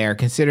ground there,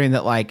 considering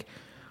that like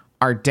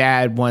our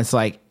dad once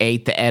like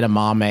ate the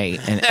edamame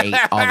and ate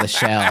all the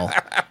shell,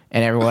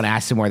 and everyone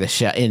asked him where the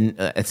shell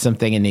at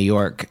something in New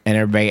York, and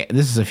everybody,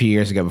 this is a few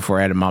years ago before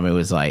edamame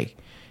was like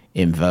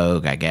in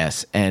vogue, I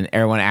guess, and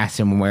everyone asked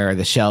him where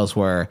the shells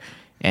were,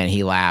 and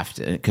he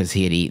laughed because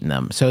he had eaten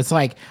them. So it's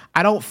like,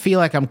 I don't feel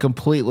like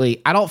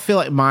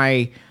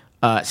my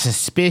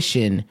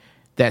suspicion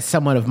that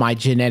someone of my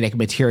genetic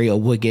material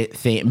would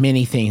get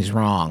many things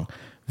wrong,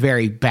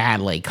 very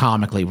badly,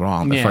 comically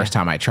wrong, the first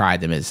time I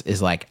tried them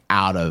is like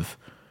out of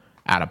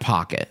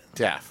pocket.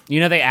 Deaf. You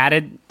know, they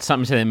added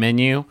something to the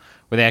menu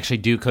where they actually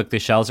do cook the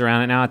shells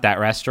around it now at that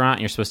restaurant.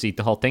 And you're supposed to eat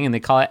the whole thing, and they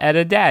call it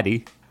Etta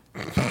Daddy.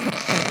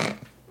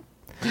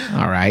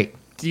 All right.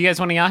 Do you guys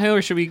want a Yahoo,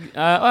 or should we?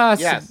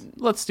 Yes.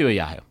 Let's do a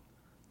Yahoo.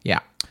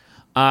 Yeah.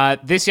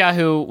 This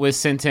Yahoo was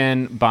sent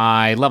in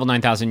by level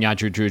 9000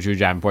 Yadrew Drew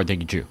Davenport.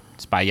 Thank you, Drew.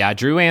 It's by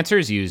Yadrew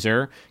Answers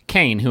user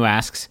Kane, who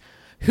asks,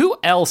 who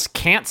else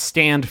can't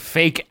stand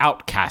fake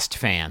Outcast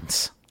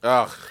fans?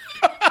 Ugh.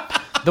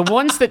 The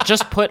ones that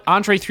just put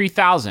Andre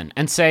 3000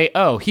 and say,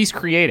 oh, he's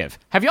creative.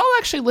 Have y'all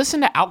actually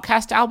listened to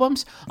Outkast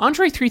albums?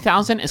 Andre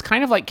 3000 is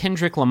kind of like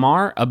Kendrick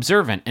Lamar,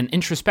 observant and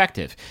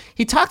introspective.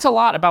 He talked a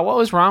lot about what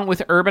was wrong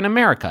with urban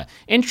America,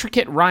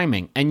 intricate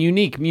rhyming, and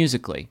unique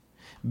musically.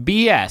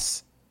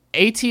 BS.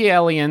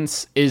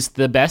 AT-Aliens is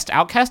the best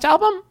Outkast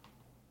album?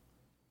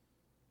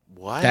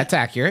 What? That's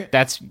accurate.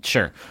 That's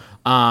sure.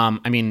 I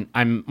mean,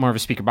 I'm more of a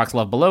Speaker Box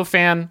Love Below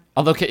fan.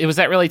 Although, was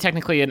that really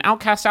technically an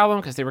Outkast album?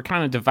 Because they were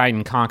kind of divide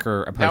and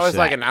conquer approach. That was to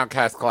like an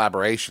Outkast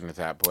collaboration at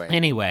that point.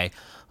 Anyway,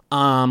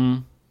 yeah,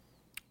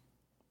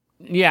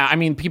 I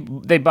mean,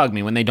 people, they bug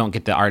me when they don't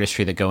get the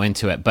artistry that go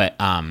into it. But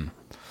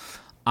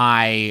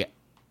I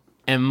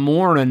am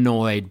more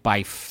annoyed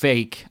by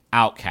fake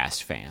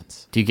Outkast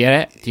fans. Do you get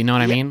it? Do you know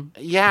what I mean?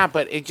 Yeah,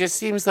 but it just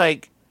seems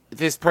like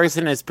this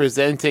person is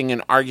presenting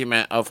an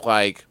argument of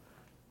like,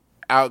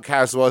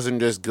 Outkast wasn't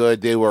just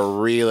good, they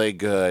were really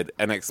good,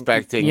 and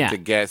expecting to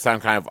get some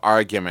kind of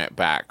argument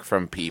back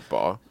from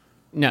people.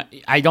 No,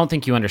 I don't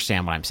think you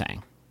understand what I'm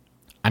saying.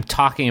 I'm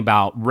talking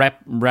about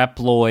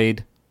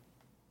replicant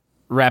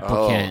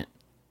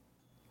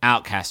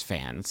Outkast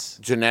fans.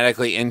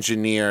 Genetically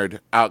engineered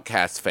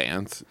Outkast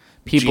fans.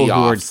 People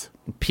G-offs.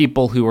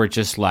 who are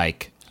just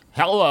like,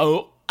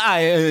 hello, I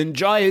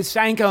enjoy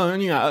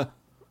Stankonia.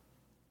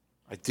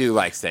 I do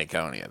like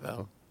Stankonia,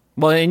 though.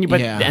 Well,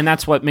 and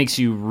that's what makes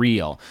you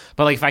real.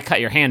 But like, if I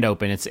cut your hand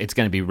open, it's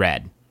going to be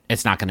red.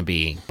 It's not going to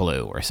be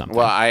blue or something.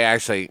 Well, I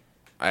actually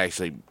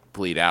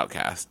bleed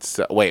Outkast.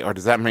 So, wait, or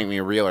does that make me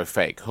real or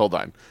fake? Hold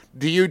on.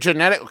 Do you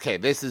Okay,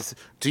 this is.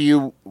 Do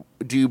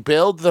you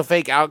build the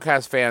fake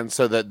Outkast fans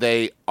so that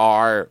they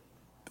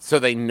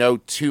know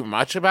too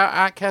much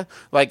about Outkast?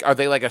 Like, are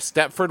they like a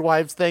Stepford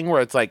Wives thing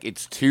where it's like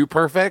it's too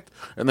perfect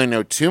and they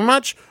know too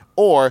much,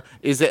 or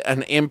is it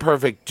an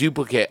imperfect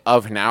duplicate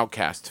of an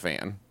Outkast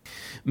fan?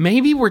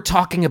 Maybe we're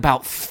talking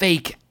about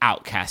fake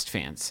Outkast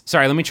fans.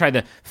 Sorry, let me try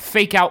the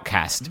fake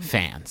Outkast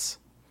fans.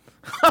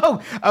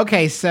 Oh,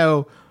 okay.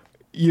 So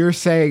you're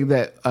saying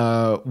that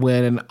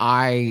when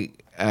I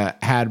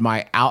had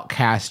my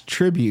Outkast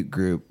tribute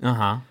group,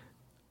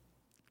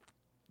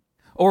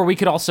 or we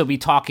could also be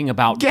talking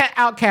about Get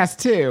Outkast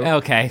 2.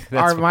 Okay,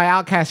 my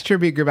Outkast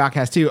tribute group,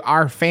 Outkast 2.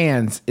 Our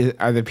fans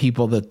are the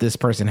people that this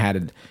person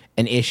had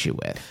an issue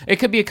with. It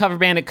could be a cover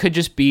band. It could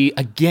just be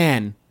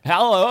again.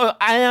 Hello,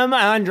 I am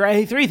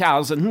Andre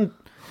 3000.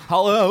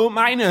 Hello,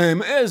 my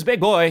name is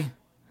Big Boy.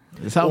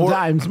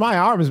 Sometimes my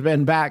arm's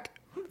been back.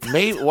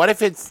 Maybe what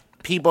if it's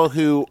people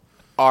who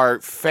are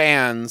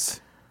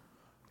fans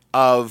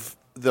of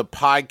the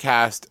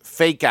podcast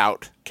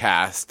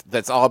FakeOutkast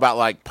that's all about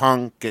like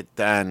punk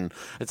and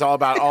it's all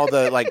about all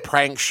the like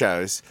prank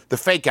shows. The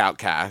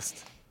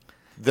FakeOutkast.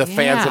 The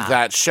fans of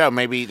that show,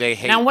 maybe they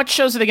hate. Now, what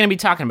shows are they going to be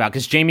talking about?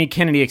 Because Jamie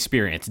Kennedy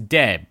Experience,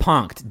 Dead,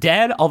 Punked,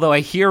 Dead. Although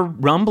I hear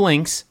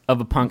rumblings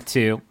of a Punk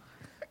 2.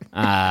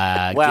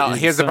 Well,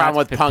 here's the problem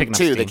with Punk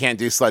 2. They can't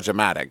do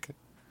Sledge-O-Matic.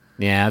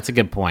 Yeah, that's a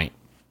good point.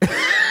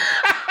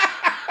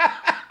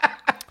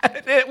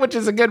 Which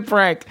is a good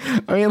prank.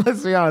 I mean,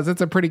 let's be honest,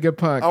 it's a pretty good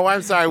punk. Oh,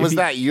 I'm sorry. Was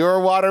that your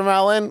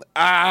watermelon?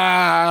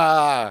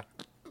 Ah.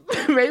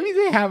 Maybe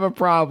they have a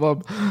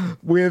problem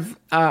with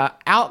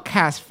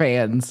Outkast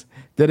fans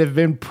that have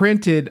been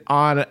printed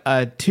on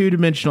a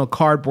two-dimensional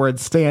cardboard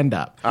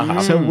stand-up.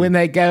 So when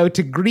they go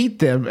to greet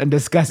them and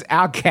discuss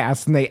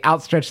Outkast and they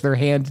outstretch their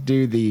hand to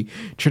do the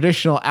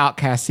traditional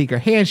Outkast secret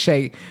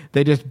handshake,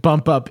 they just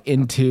bump up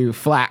into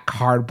flat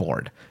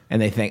cardboard.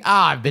 And they think,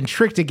 I've been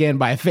tricked again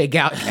by a fake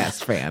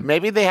Outkast fan.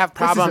 Maybe they have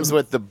problems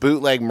with the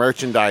bootleg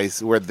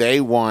merchandise where they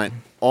want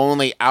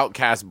only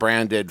Outkast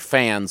branded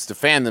fans to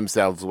fan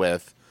themselves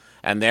with.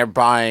 And they're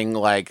buying,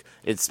 like,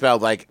 it's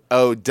spelled like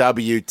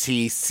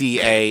OWTCAST.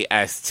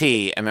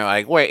 And they're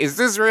like, wait, is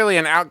this really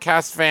an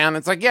Outkast fan?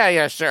 It's like,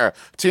 yeah, sure.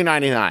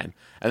 $2.99.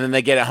 And then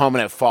they get it home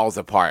and it falls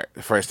apart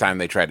the first time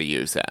they try to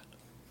use it.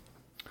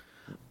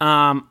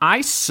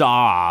 I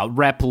saw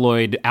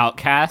Reploid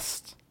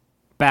Outkast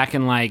back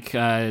in, like,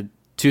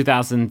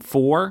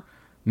 2004.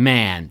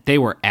 Man, they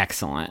were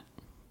excellent.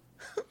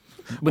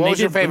 What was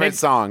your favorite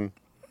song?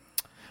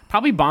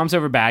 Probably Bombs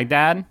Over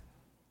Baghdad.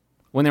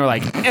 When they were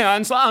like,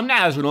 and some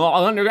national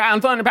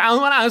underground thunder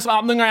pound when I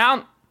stop the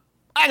ground.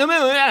 Like a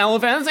million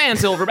elephants and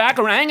silverback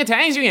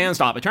orangutans, you can't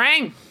stop a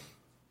train.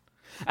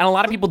 And a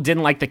lot of people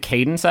didn't like the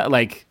cadence.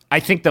 Like, I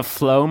think the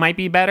flow might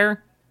be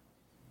better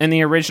in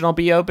the original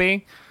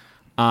B.O.B.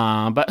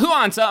 But who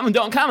wants something?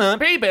 Don't come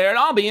unprepared.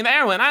 I'll be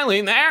there when I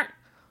leave there.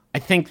 I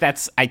think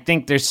there's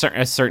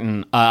a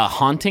certain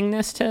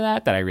hauntingness to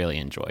that I really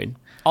enjoyed.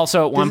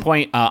 Also, at one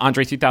point,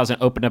 Andre 3000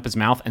 opened up his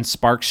mouth and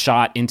sparks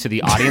shot into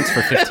the audience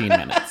for 15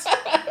 minutes.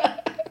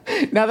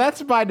 Now,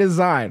 that's by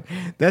design.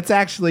 That's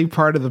actually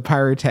part of the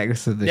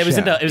pyrotechnics of the show.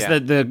 It was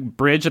the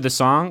bridge of the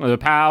song, the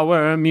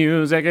power,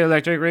 music,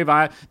 electric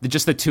revive.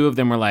 Just the two of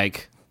them were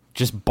like,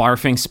 just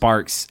barfing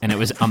sparks, and it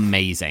was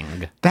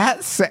amazing.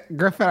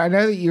 Griffin, I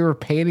know that you were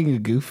painting a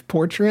goof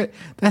portrait.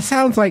 That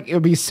sounds like it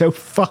would be so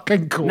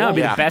fucking cool. No, it'd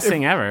be the best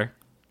thing ever.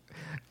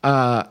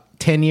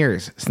 10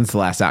 years since the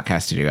last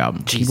Outkast studio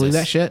album. Can you believe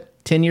that shit?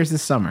 10 years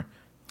this summer.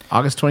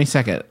 August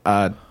 22nd,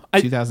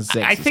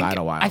 2006. It's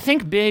Idlewild. I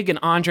think Big and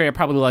Andre are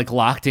probably like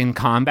locked in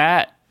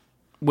combat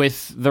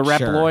with the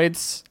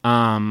Reploids.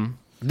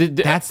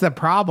 That's the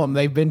problem.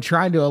 They've been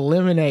trying to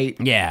eliminate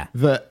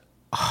the...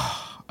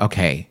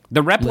 okay.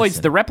 The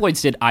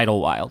Reploids did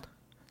Idlewild,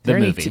 the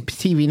movie.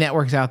 TV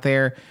networks out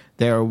there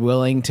that are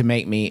willing to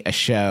make me a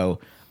show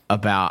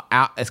about...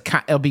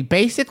 It'll be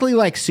basically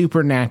like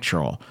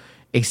Supernatural,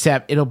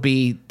 except it'll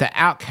be the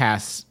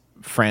Outkast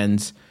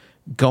friends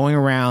going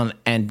around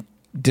and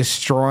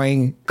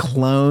destroying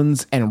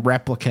clones and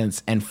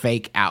replicants and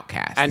fake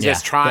Outcasts. And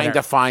just trying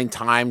to find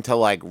time to,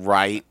 like,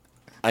 write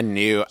a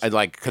new,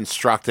 like,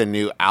 construct a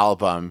new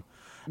album.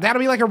 That'll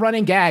be like a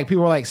running gag.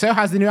 People are like, so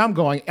how's the new album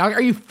going?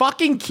 Are you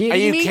fucking kidding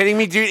me? Are you kidding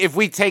me, dude? If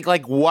we take,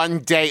 like, one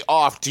day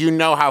off, do you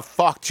know how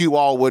fucked you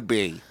all would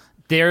be?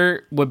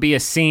 There would be a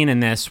scene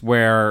in this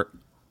where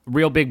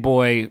real Big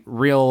Boy,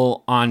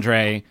 real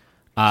Andre...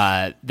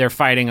 they're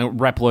fighting a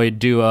Reploid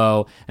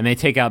duo, and they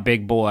take out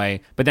Big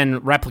Boy, but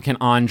then Replicant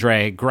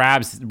Andre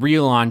grabs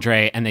real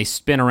Andre, and they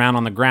spin around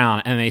on the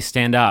ground, and they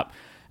stand up,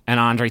 and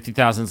Andre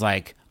 3000's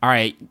like, all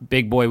right,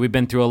 Big Boy, we've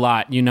been through a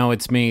lot. You know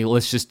it's me.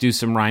 Let's just do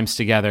some rhymes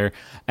together.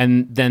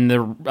 And then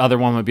the other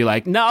one would be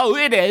like, no,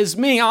 it is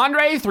me,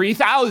 Andre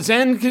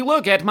 3000.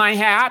 Look at my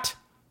hat.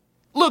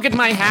 Look at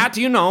my hat.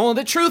 You know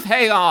the truth.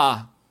 Hey,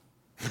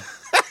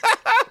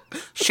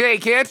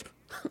 Shake it.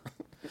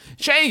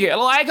 Shake it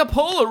like a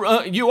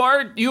polar.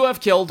 You have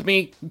killed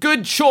me.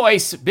 Good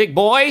choice, Big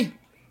Boy.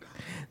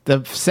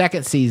 The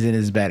second season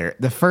is better.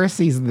 The first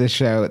season of the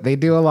show, they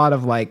do a lot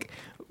of like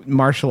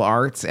martial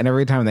arts, and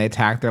every time they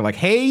attack, they're like,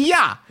 "Hey,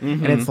 yeah!"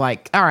 And it's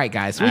like, "All right,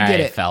 guys, we get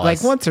it." Fellas.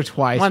 Like once or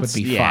twice would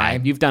be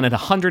fine. You've done it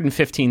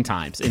 115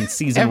 times in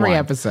season every 1.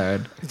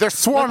 episode. They're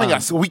swarming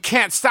us. We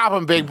can't stop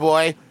them, Big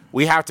Boy.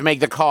 We have to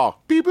make the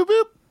call. Beep boop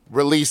boop.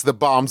 Release the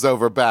bombs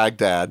over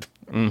Baghdad.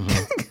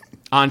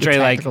 Andre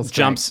like strength.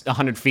 jumps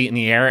 100 feet in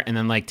the air and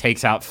then like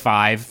takes out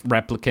 5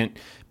 replicant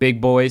Big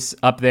Boys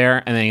up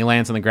there, and then he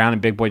lands on the ground,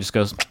 and Big Boy just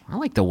goes, "I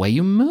like the way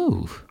you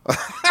move."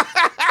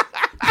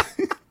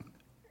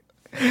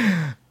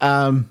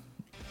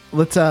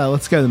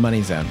 Let's go to the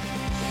money zone.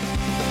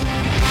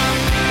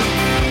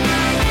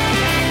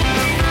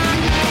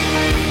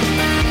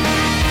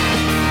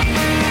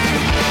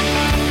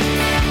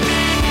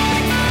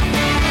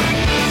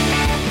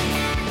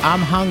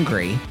 I'm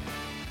hungry,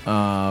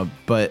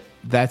 but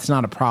that's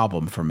not a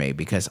problem for me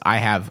because I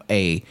have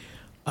a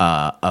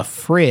a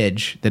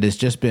fridge that has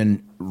just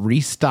been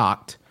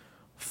restocked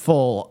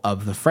full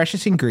of the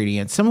freshest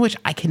ingredients, some of which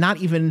I cannot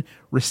even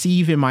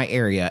receive in my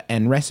area,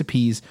 and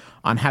recipes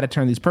on how to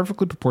turn these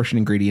perfectly proportioned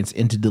ingredients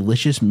into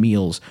delicious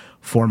meals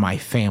for my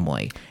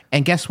family.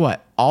 And guess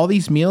what? All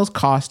these meals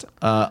cost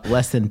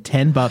less than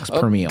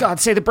 $10 per meal. God,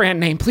 say the brand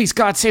name. Please,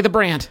 God, say the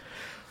brand.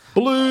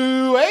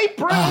 Blue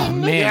Apron. Oh,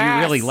 man, Yes.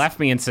 you really left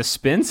me in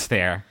suspense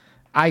there.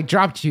 I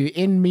dropped you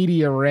in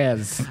media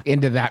res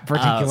into that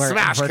particular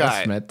smash cut.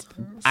 advertisement.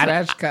 I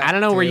Smash cut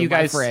don't know where to you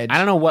my guys. fridge. I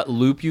don't know what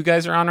loop you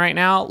guys are on right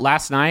now.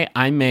 Last night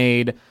I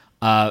made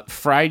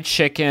fried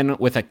chicken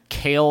with a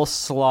kale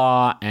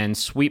slaw and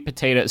sweet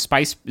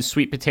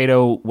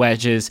potato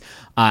wedges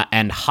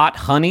and hot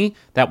honey.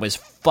 That was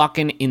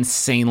fucking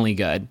insanely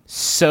good.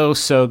 So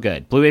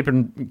good. Blue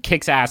Apron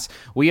kicks ass.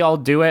 We all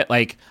do it.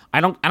 Like I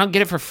don't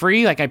get it for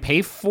free. Like I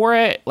pay for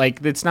it.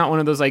 Like it's not one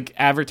of those like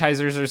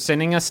advertisers are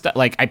sending us stuff.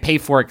 Like I pay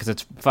for it because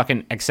it's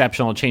fucking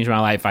exceptional. It changed my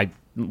life. I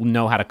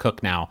know how to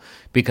cook now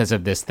because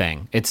of this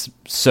thing. It's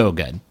so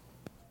good.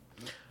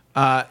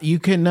 You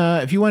can,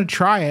 if you want to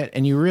try it,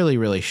 and you really,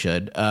 really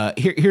should.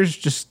 Here's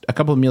just a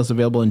couple of meals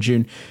available in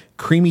June: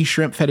 creamy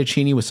shrimp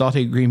fettuccine with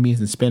sauteed green beans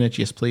and spinach,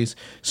 yes please.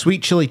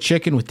 Sweet chili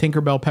chicken with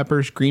Tinkerbell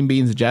peppers, green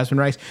beans, and jasmine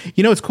rice.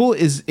 You know what's cool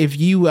is if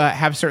you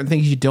have certain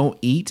things you don't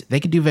eat, they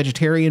can do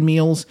vegetarian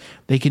meals.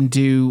 They can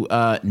do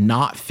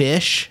not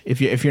fish.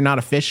 If you're not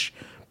a fish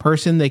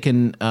person, they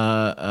can.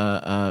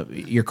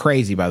 You're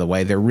crazy, by the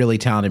way. They're really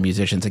talented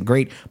musicians and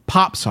great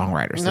pop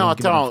songwriters. They No,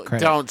 give them enough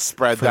credit don't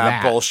spread for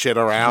that bullshit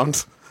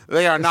around.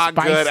 They are not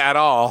Spice- good at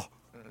all.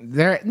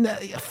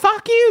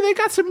 Fuck you. They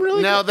got some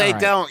really. No, good, they all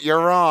right. don't.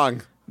 You're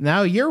wrong.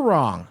 No, you're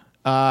wrong.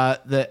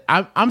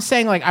 I'm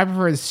saying like I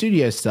prefer the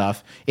studio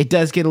stuff. It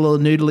does get a little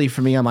noodly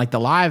for me on like the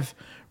live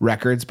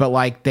records, but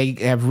like they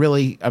have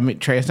really. I mean,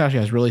 Trey Astonishing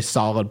has really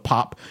solid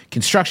pop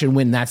construction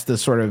when that's the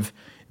sort of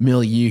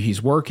milieu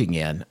he's working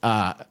in.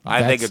 I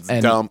think it's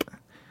and, dump.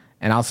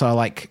 And also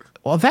like,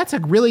 well, that's a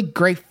really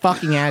great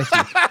fucking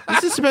attitude.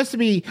 This is supposed to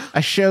be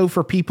a show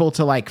for people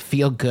to like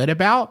feel good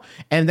about,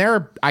 and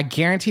I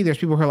guarantee there's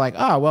people who are like,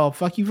 oh well,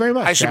 fuck you very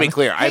much. I should be Travis.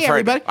 clear. Hey,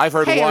 everybody. I've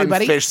heard Hey, one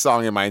everybody. fish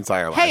song in my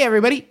entire life. Hey,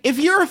 everybody, if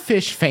you're a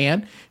fish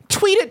fan,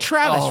 tweet at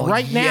Travis Oh,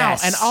 right now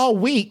yes. and all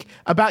week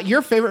about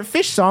your favorite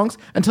fish songs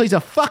until he's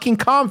a fucking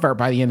convert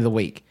by the end of the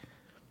week.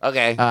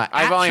 Okay, at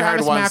I've only heard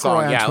Travis one McElroy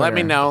song. on Yeah, let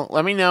me Twitter. know.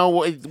 Let me know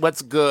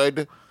what's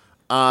good.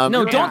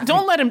 No,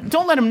 don't let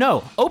him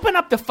know. Open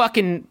up the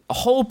fucking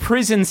whole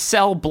prison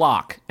cell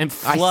block and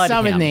flood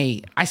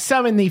him. I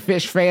summon thee,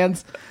 fish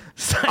fans.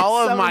 All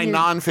of Summon my you.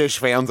 non-fish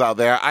fans out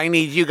there, I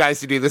need you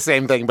guys to do the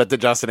same thing, but to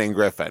Justin and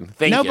Griffin.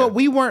 Thank No, you. but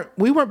we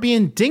weren't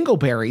being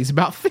dingleberries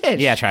about fish.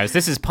 Yeah, Travis,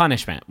 this is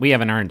punishment. We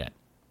haven't earned it.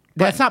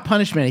 That's not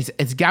punishment.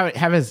 It's got to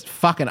have his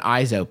fucking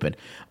eyes open.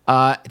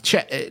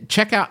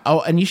 Check out.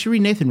 Oh, and you should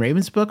read Nathan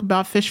Raven's book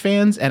about fish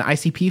fans and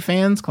ICP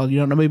fans called "You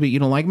Don't Know Me, But You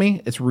Don't Like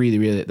Me." It's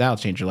really that'll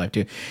change your life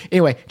too.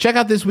 Anyway, check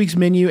out this week's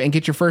menu and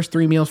get your first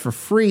 3 meals for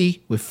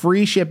free with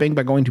free shipping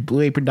by going to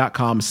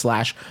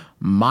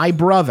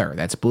blueapron.com/mybrother.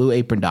 That's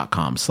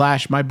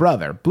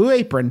blueapron.com/mybrother. Blue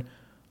Apron,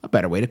 a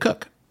better way to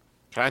cook.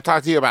 Can I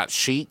talk to you about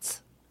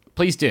Sheets?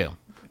 Please do.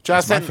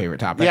 Justin, my favorite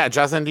topic. Yeah,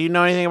 Justin, do you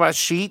know anything about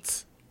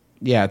Sheets?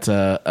 Yeah, it's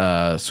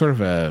a sort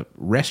of a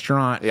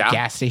restaurant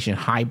gas station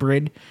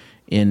hybrid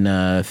in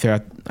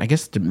throughout, I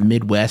guess, the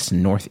Midwest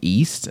and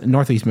Northeast.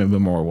 Northeast maybe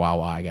more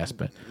Wawa, I guess,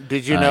 but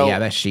Did you know? Yeah,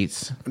 that's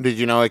Sheets. Did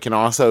you know it can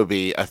also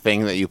be a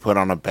thing that you put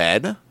on a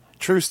bed?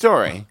 True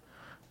story.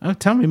 Oh,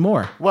 tell me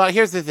more. Well,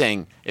 here's the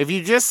thing. If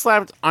you just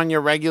slept on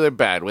your regular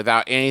bed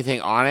without anything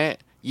on it,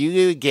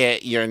 you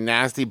get your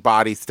nasty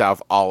body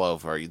stuff all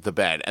over the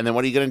bed. And then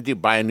what are you going to do?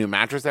 Buy a new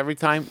mattress every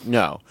time?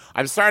 No.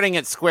 I'm starting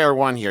at square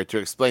one here to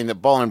explain that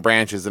Boll and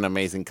Branch is an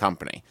amazing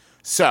company.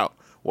 So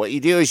what you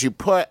do is you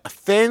put a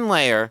thin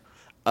layer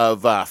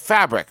of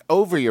fabric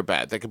over your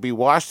bed that can be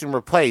washed and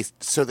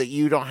replaced so that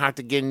you don't have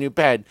to get a new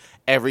bed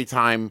every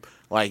time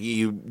like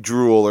you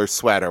drool or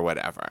sweat or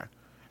whatever.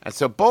 And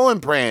so Boll and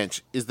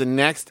Branch is the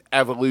next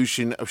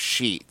evolution of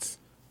sheets.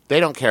 They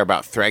don't care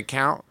about thread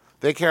count.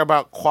 They care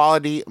about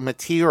quality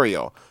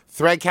material.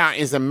 Thread count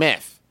is a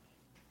myth.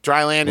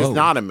 Dryland is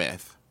not a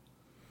myth.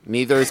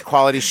 Neither is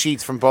quality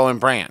sheets from Boll and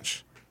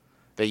Branch.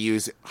 They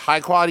use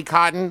high-quality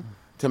cotton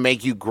to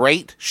make you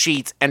great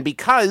sheets, and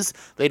because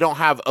they don't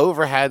have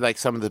overhead like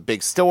some of the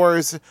big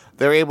stores,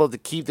 they're able to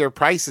keep their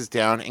prices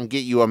down and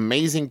get you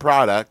amazing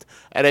product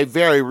at a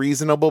very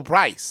reasonable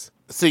price.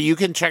 So you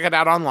can check it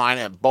out online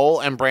at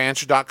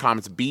bollandbranch.com.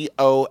 It's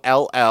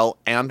BOLL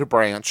and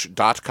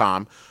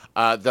branch.com.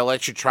 They'll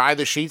let you try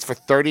the sheets for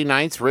 30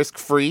 nights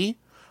risk-free.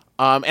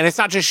 And it's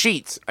not just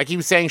sheets. I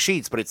keep saying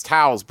sheets, but it's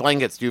towels,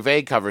 blankets,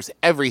 duvet covers,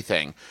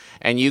 everything.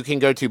 And you can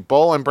go to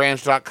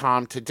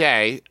bollandbranch.com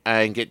today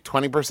and get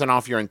 20%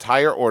 off your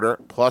entire order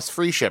plus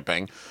free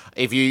shipping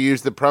if you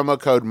use the promo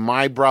code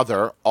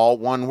MYBROTHER, all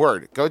one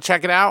word. Go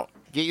check it out.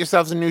 Get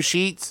yourself some new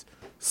sheets.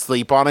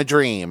 Sleep on a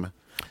dream.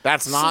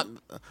 That's not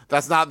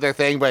their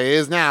thing, but it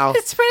is now.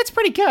 It's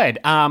pretty good.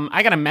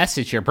 I got a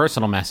message here,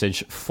 personal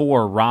message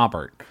for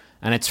Robert.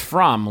 And it's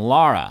from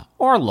Laura,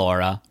 or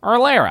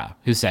Lara,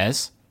 who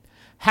says,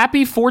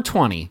 Happy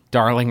 420,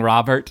 darling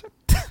Robert.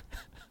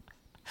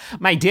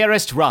 My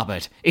dearest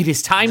Robert, it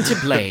is time to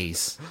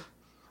blaze.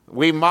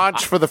 We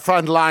march for the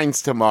front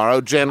lines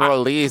tomorrow, General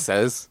Lee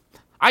says.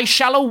 I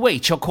shall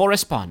await your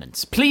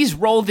correspondence. Please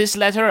roll this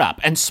letter up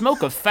and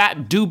smoke a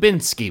fat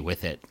Dubinsky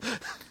with it.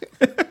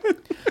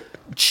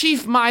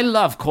 Chief my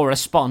love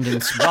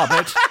correspondence,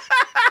 Robert.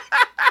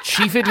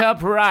 Chief it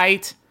up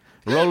right.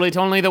 Roll it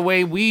only the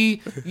way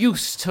we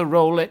used to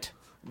roll it.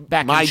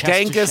 Back My in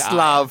Chestershire. dankest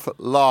love,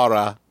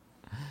 Laura.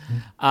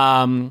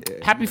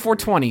 Happy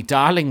 420,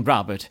 darling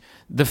Robert.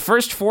 The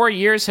first 4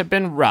 years have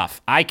been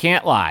rough, I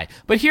can't lie.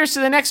 But here's to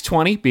the next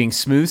 20 being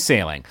smooth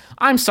sailing.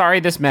 I'm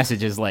sorry this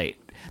message is late.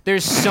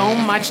 There's so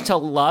much to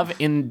love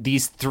in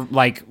these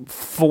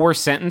 4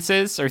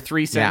 sentences or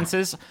 3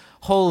 sentences.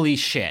 Holy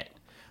shit.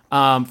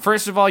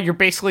 First of all, you're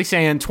basically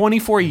saying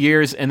 24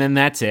 years and then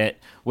that's it,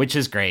 which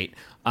is great.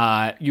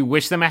 You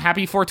wish them a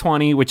happy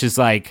 420, which is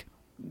like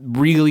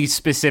really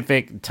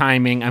specific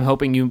timing. I'm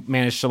hoping you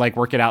managed to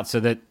work it out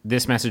so that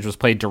this message was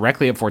played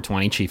directly at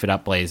 420. Chief it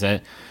up, blaze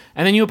it.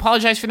 And then you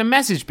apologize for the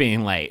message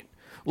being late.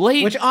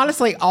 Which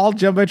honestly, all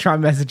Jumbotron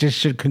messages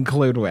should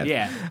conclude with.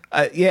 Yeah.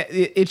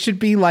 It should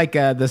be like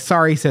the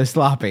sorry so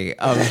sloppy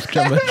of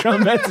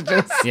Jumbotron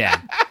messages.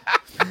 Yeah.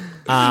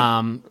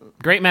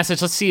 Great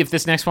message. Let's see if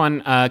this next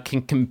one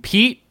can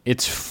compete.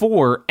 It's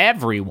for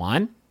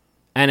everyone,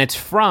 and it's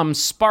from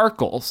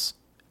Sparkles.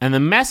 And the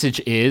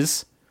message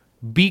is,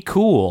 be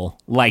cool,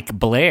 like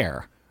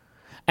Blair.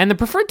 And the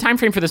preferred time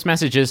frame for this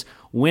message is,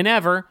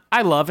 whenever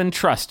I love and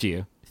trust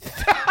you.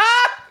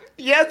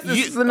 Yes,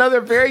 this is another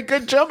very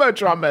good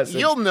Jumbotron message.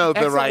 You'll know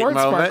the Excellent right work,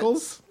 moment.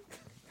 Sparkles.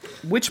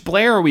 Which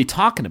Blair are we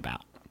talking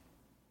about?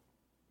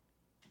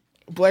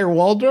 Blair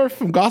Waldorf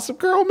from Gossip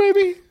Girl,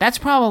 maybe? That's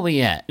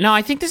probably it. No,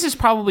 I think this is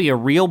probably a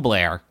real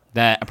Blair,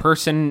 that a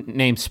person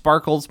named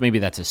Sparkles, maybe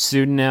that's a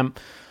pseudonym,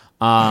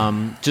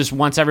 just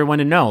wants everyone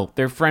to know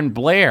their friend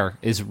Blair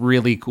is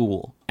really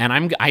cool.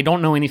 And I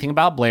don't know anything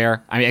about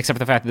Blair, except for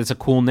the fact that it's a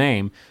cool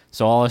name,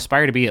 so I'll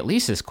aspire to be at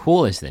least as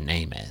cool as the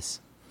name is.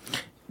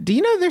 Do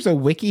you know there's a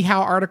WikiHow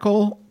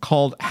article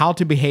called How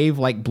to Behave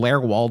Like Blair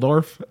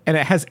Waldorf? And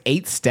it has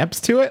 8 steps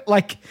to it?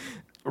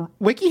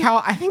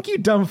 WikiHow, I think you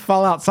dumb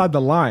fall outside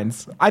the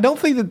lines. I don't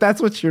think that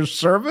that's what your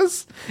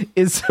service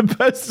is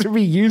supposed to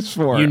be used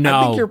for. You know.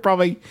 I think you're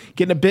probably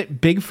getting a bit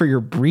big for your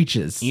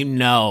breeches. You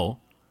know,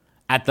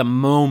 at the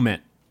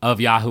moment of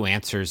Yahoo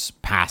Answers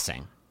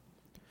passing,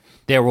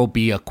 there will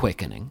be a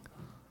quickening.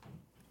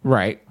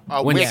 Right.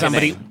 When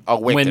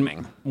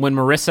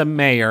Marissa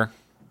Mayer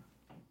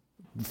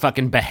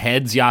fucking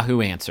beheads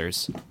Yahoo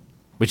Answers,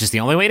 which is the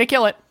only way to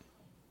kill it,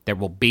 there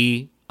will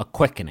be a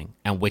quickening,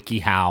 and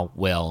WikiHow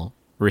will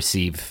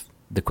receive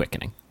the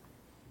quickening.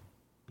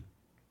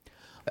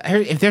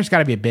 If there's got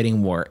to be a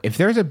bidding war, if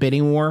there's a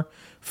bidding war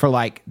for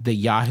the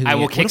Yahoo, I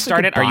will what if we kickstart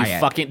could it. Are you buy it?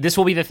 fucking? This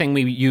will be the thing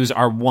we use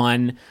our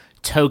one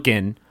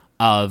token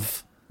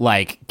of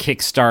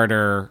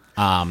Kickstarter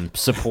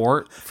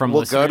support from.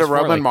 We'll go to listeners for,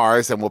 Roman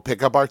Mars and we'll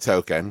pick up our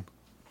token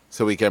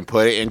so we can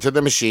put it into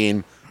the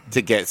machine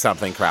to get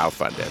something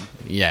crowdfunded.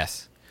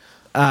 Yes.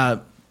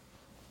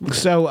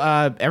 So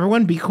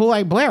everyone be cool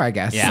like Blair, I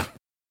guess. Yeah.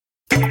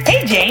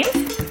 Hey, James.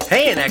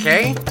 Hey,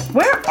 Aneke.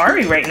 Where are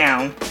we right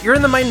now? You're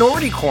in the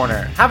minority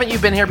corner. Haven't you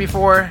been here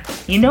before?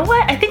 You know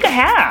what? I think I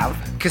have.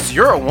 Because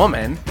you're a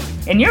woman.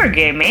 And you're a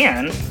gay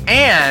man.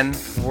 And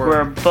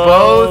We're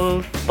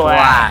both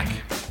black.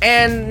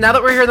 And now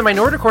that we're here in the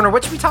minority corner,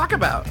 what should we talk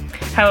about?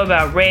 How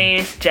about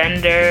race,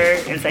 gender,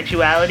 and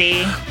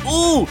sexuality?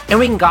 Ooh, and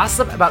we can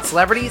gossip about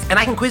celebrities, and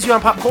I can quiz you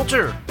on pop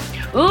culture.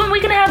 Ooh, and we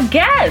can have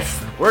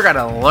guests. We're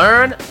gonna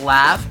learn,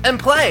 laugh, and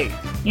play.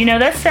 You know,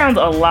 that sounds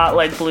a lot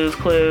like Blue's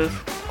Clues.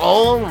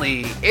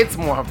 Only it's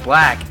more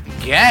black,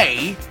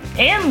 gay,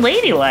 And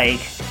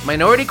ladylike.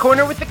 minority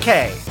corner with the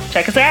K.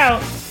 Check us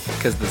out.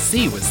 Because the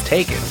C was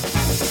taken.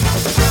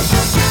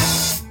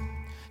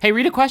 Hey,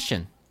 read a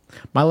question.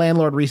 My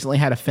landlord recently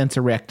had a fence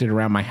erected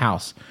around my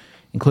house,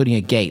 including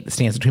a gate that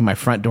stands between my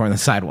front door and the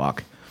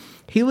sidewalk.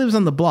 He lives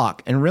on the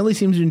block and really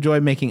seems to enjoy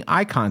making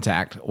eye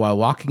contact while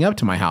walking up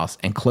to my house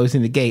and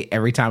closing the gate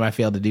every time I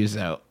fail to do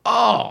so.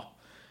 Oh!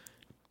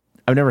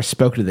 I've never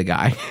spoken to the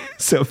guy,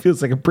 so it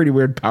feels like a pretty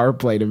weird power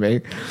play to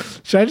me.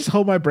 Should I just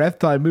hold my breath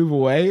till I move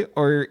away,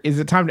 or is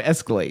it time to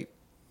escalate?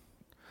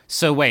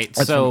 So wait,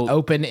 That's so from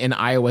Open in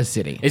Iowa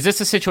City. is this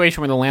a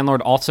situation where the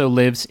landlord also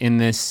lives in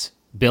this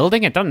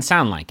building? It doesn't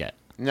sound like it.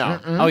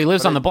 No. Oh, he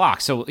lives on the block,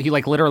 so he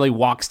literally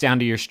walks down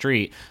to your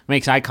street,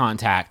 makes eye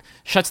contact,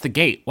 shuts the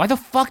gate. Why the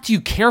fuck do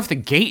you care if the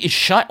gate is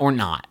shut or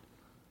not?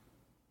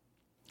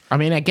 I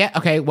mean, I get,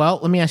 okay, well,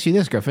 let me ask you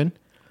this, Griffin.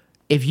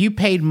 If you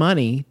paid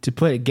money to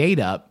put a gate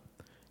up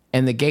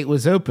and the gate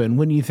was open,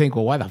 wouldn't you think,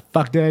 well, why the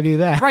fuck did I do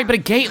that? Right, but a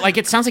gate,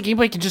 it sounds like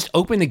anybody can just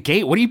open the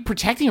gate. What are you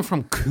protecting him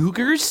from,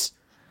 cougars?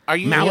 Are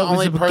you Now the it was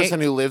only a person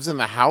gate- who lives in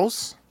the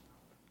house?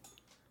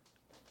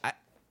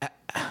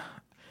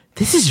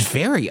 This is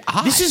very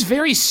odd. This is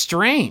very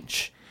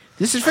strange.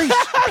 This is very,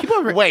 people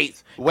are,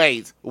 Wait.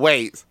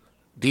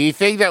 Do you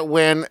think that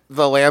when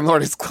the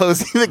landlord is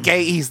closing the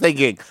gate, he's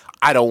thinking,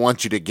 I don't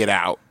want you to get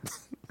out.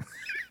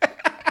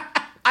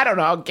 I don't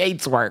know how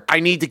gates work.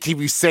 I need to keep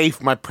you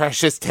safe, my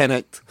precious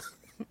tenant.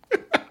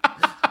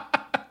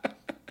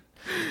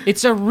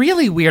 It's a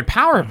really weird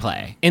power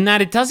play in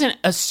that it doesn't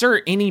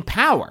assert any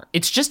power.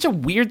 It's just a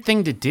weird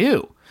thing to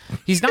do.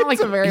 He's not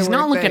he's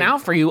not looking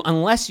out for you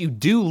unless you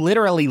do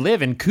literally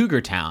live in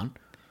Cougar Town.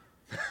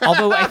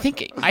 Although I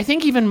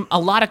think even a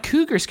lot of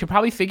cougars could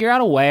probably figure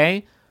out a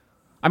way.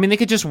 I mean, they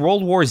could just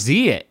World War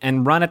Z it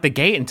and run at the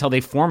gate until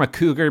they form a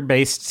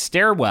cougar-based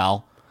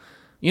stairwell.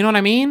 You know what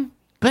I mean?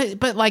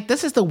 But like,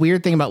 this is the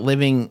weird thing about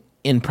living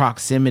in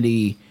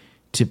proximity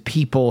to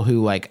people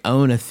who like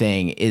own a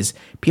thing is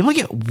people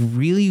get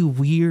really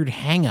weird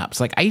hang-ups.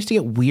 Like, I used to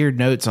get weird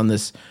notes on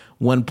this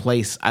one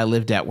place I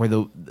lived at where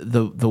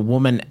the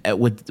woman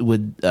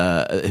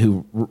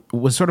who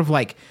was sort of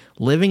like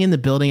living in the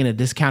building at a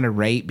discounted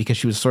rate because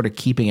she was sort of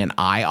keeping an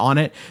eye on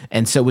it,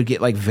 and so would get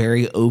like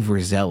very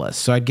overzealous.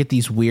 So I'd get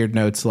these weird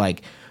notes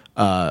like,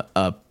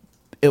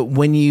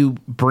 when you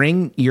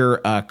bring your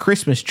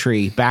Christmas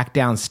tree back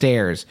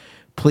downstairs,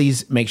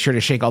 please make sure to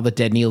shake all the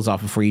dead needles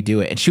off before you do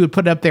it. And she would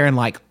put it up there in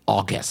like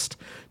August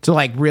to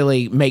like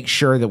really make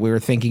sure that we were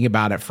thinking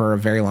about it for a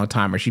very long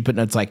time. Or she put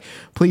notes like,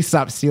 please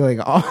stop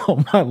stealing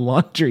all my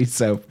laundry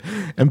soap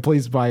and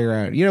please buy your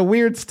own. You know,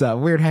 weird stuff,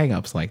 weird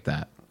hangups like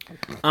that.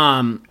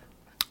 When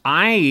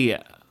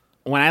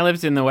I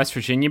lived in the West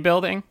Virginia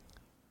building,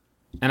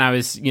 and I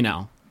was,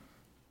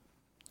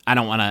 I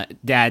don't want to,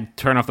 Dad,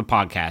 turn off the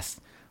podcast,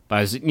 but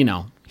I was,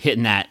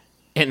 hitting that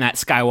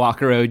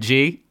Skywalker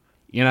OG.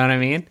 You know what I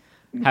mean?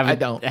 I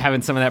don't.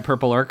 Having some of that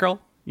purple Urkel.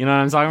 You know what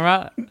I'm talking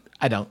about?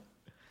 I don't.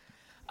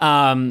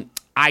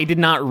 I did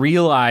not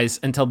realize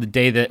until the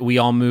day that we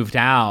all moved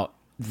out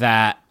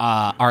that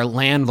our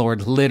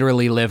landlord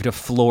literally lived a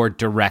floor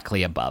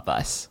directly above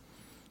us.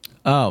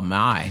 Oh,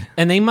 my.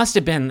 And they must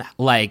have been,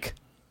 like,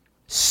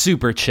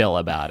 super chill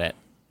about it.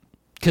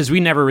 Because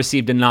we never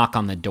received a knock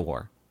on the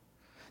door.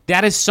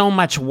 That is so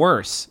much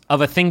worse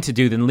of a thing to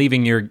do than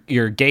leaving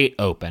your gate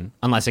open.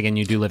 Unless, again,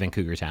 you do live in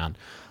Cougar Town.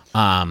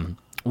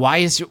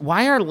 Why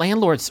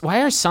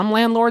are some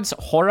landlords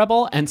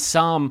horrible and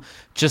some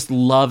just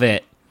love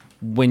it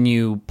when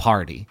you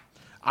party?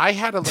 I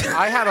had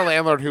a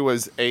landlord who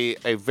was a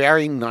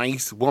very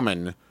nice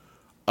woman,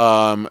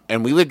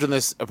 and we lived in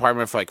this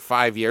apartment for like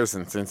 5 years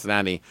in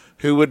Cincinnati,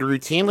 who would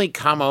routinely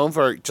come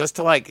over just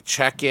to like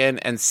check in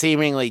and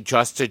seemingly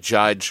just to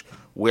judge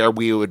where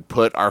we would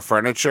put our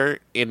furniture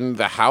in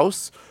the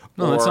house.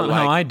 No, that's not like,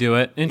 how I do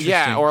it. Interesting.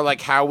 Yeah, or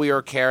like how we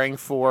were caring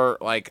for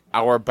like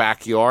our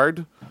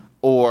backyard,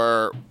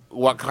 or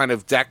what kind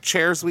of deck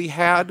chairs we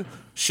had.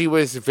 She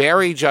was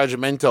very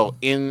judgmental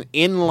in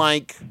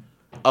like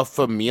a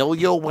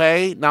familial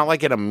way, not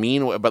like in a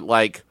mean way, but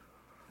like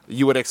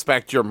you would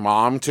expect your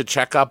mom to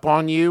check up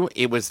on you.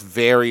 It was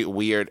very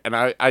weird. And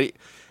I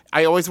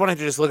always wanted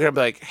to just look at her and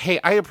be like, hey,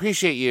 I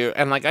appreciate you.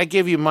 And like, I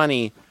give you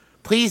money.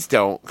 Please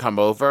don't come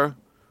over.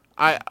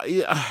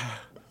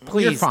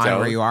 Please You're fine don't.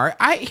 where you are.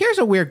 Here's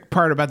a weird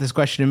part about this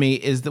question to me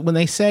is that when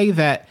they say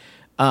that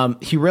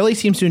he really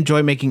seems to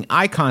enjoy making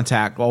eye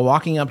contact while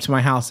walking up to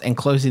my house and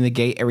closing the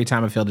gate every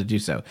time I fail to do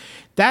so.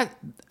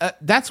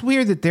 That's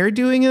weird that they're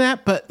doing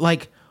that, but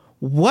like,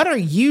 what are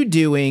you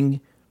doing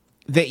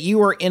that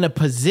you are in a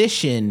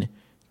position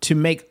to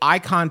make eye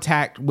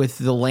contact with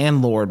the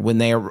landlord when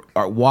they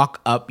walk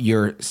up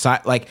your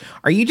side? Like,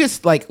 are you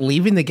just like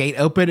leaving the gate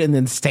open and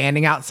then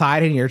standing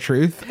outside in your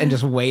truth and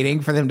just waiting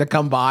for them to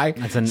come by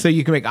so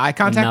you can make eye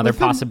contact Another with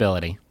them?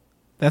 possibility.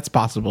 That's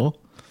possible.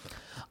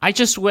 I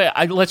guess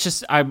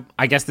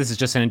this is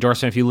just an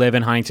endorsement. If you live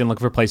in Huntington, look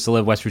for a place to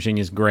live. West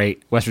Virginia is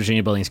great. West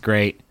Virginia building's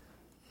great.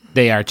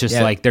 They are just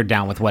like, they're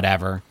down with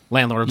whatever.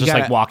 Landlord will just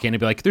like walk in and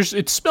be like,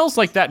 it smells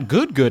like that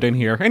good in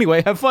here.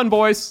 Anyway, have fun,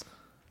 boys.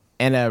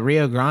 And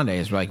Rio Grande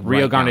is like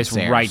Rio Grande is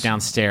right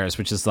downstairs,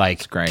 which is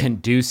like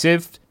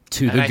conducive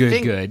to the I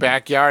think good.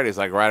 Backyard is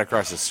like right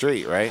across the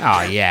street, right?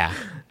 Oh yeah.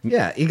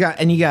 Yeah, you got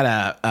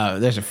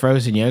there's a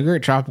frozen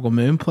yogurt Tropical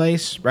Moon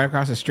place right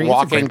across the street.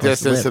 Walking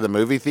distance to the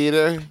movie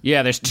theater.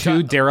 Yeah, there's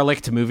 2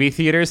 derelict movie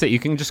theaters that you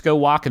can just go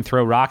walk and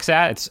throw rocks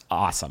at. It's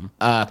awesome.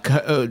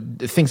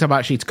 Things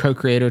About Sheets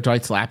co-creator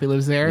Dwight Slappy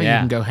lives there. Yeah. You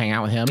can go hang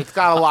out with him. It's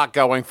got a lot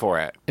going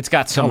for it. It's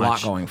got so much. A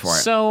lot going for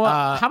it. So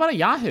how about a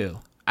Yahoo?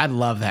 I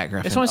love that,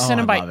 Griffin. This one was sent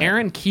in by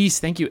Aaron Keys.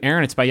 Thank you,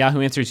 Aaron. It's by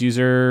Yahoo Answers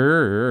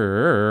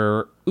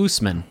user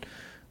Usman,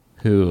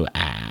 who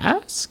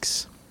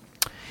asks,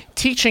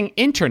 teaching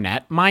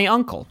internet my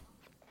uncle.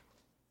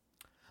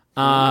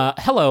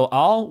 Hello,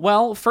 all.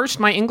 Well, first,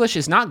 my English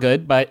is not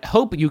good, but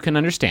hope you can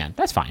understand.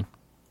 That's fine.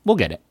 We'll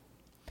get it.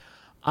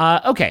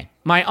 Okay,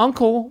 my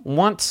uncle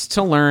wants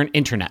to learn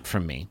internet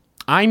from me.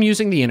 I'm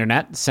using the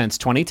internet since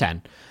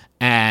 2010.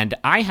 And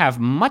I have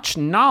much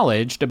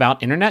knowledge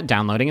about internet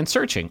downloading and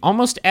searching,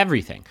 almost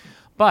everything.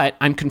 But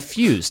I'm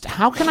confused.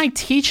 How can I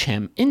teach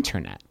him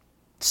internet?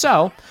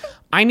 So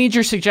I need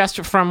your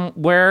suggestion from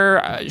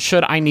where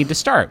should I need to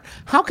start.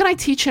 How can I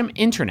teach him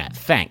internet?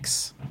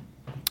 Thanks.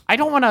 I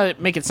don't want to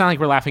make it sound like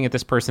we're laughing at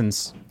this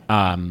person's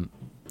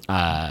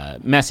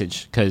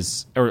message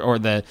or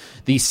the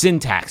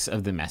syntax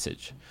of the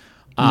message.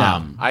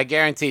 I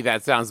guarantee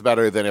that sounds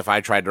better than if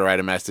I tried to write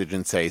a message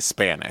and say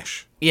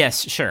Spanish.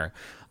 Yes, sure.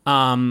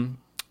 I'm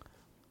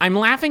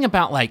laughing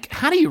about, like,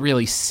 how do you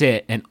really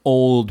sit an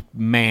old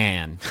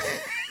man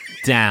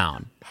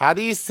down? How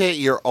do you sit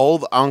your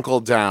old uncle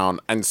down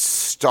and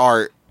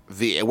start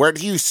where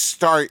do you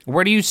start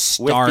with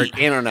the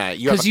internet?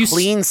 You have a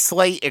clean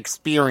slate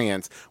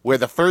experience where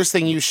the first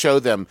thing you show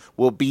them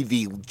will be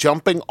the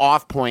jumping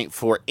off point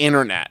for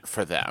internet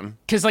for them.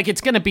 Because, like,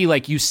 it's going to be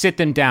like you sit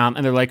them down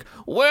and they're like,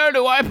 where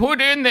do I put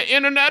in the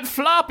internet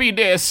floppy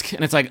disk?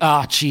 And it's like,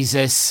 oh,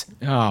 Jesus.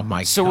 Oh,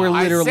 my God. So we're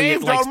literally I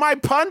saved all my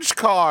punch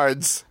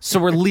cards.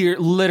 So we're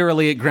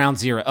literally at ground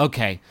zero.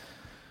 Okay.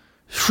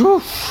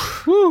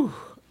 Whew.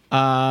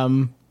 How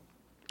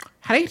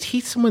do you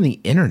teach someone the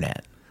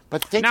internet?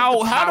 But think Now,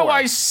 of the how do power.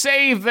 I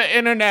save the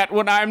internet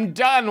when I'm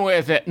done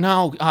with it?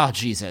 No. Oh,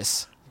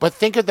 Jesus. But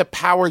think of the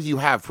power you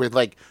have where,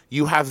 like,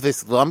 you have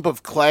this lump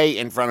of clay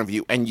in front of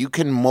you and you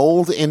can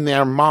mold in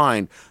their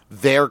mind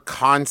their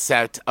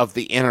concept of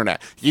the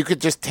internet. You could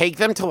just take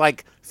them to,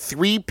 like,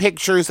 3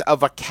 pictures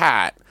of a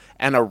cat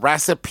and a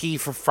recipe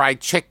for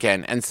fried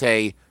chicken and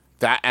say,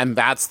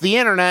 that's the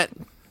internet.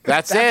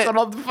 That's it. That's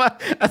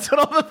what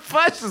all the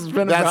fuss has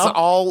been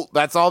about.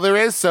 That's all there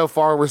is so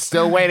far. We're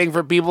still waiting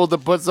for people to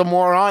put some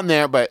more on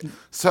there, but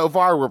so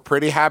far we're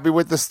pretty happy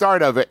with the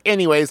start of it.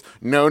 Anyways,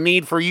 no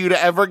need for you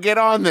to ever get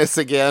on this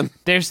again.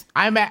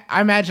 I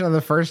imagine on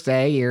the first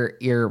day,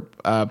 your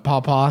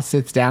pawpaw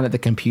sits down at the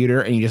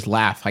computer and you just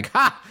laugh like,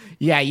 ha!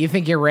 Yeah, you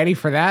think you're ready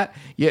for that?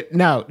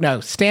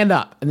 No, stand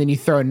up. And then you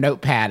throw a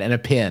notepad and a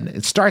pen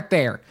and start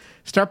there.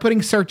 Start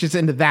putting searches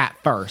into that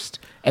first.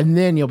 And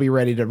then you'll be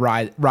ready to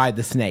ride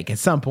the snake at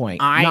some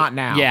point. Not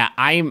now. Yeah,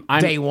 I'm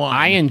day one.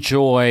 I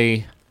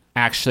enjoy.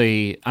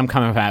 Actually, I'm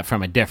coming at it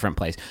from a different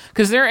place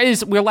because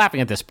we're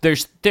laughing at this.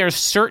 There's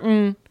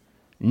certain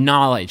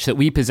knowledge that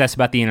we possess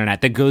about the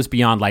internet that goes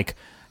beyond, like,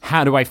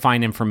 how do I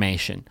find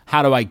information?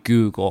 How do I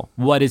Google?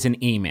 What is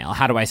an email?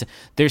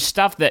 There's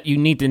stuff that you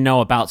need to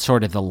know about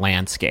sort of the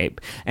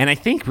landscape. And I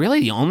think really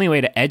the only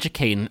way to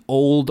educate an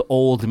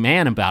old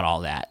man about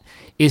all that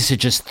is to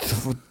just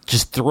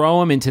throw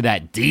them into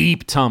that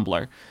deep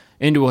tumbler,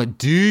 into a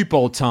deep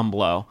old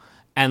tumbler,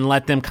 and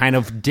let them kind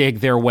of dig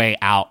their way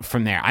out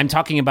from there. I'm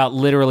talking about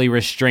literally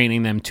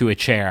restraining them to a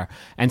chair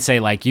and say,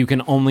 like, you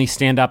can only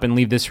stand up and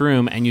leave this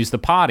room and use the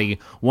potty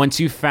once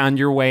you've found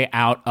your way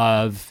out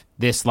of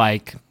this,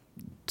 like,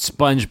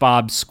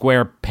 SpongeBob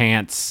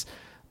SquarePants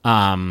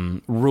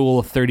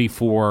Rule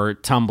 34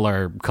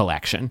 tumbler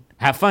collection.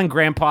 Have fun,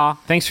 Grandpa.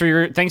 Thanks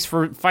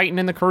for fighting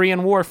in the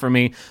Korean War for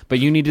me, but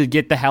you need to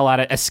get the hell out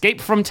of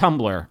escape from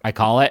Tumblr, I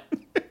call it.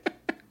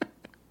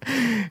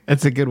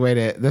 That's a good way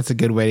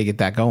to get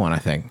that going, I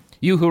think.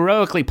 You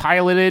heroically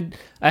piloted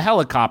a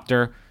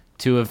helicopter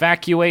to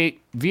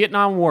evacuate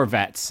Vietnam War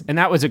vets, and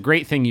that was a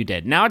great thing you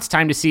did. Now it's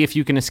time to see if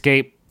you can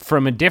escape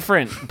from a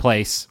different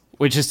place,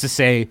 which is to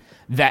say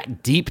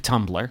that deep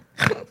Tumblr.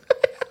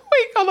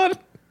 Wait, hold on.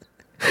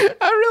 I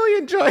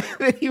really enjoy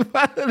that you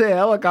piloted a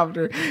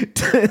helicopter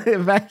to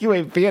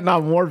evacuate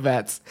Vietnam War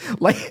vets.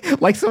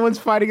 Like someone's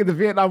fighting in the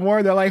Vietnam War,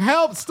 and they're like,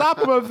 "Help! Stop!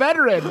 I'm a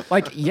veteran."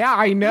 Like, yeah,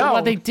 I know.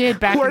 Well, they did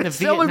back We're in the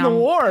still Vietnam in the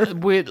war.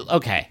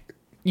 Okay,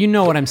 you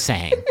know what I'm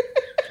saying.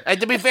 And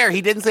to be fair,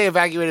 he didn't say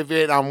evacuated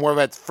Vietnam War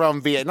vets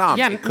from Vietnam.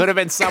 Yeah. It could have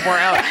been somewhere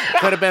else.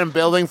 Could have been a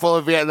building full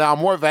of Vietnam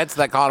War vets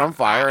that caught on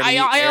fire. And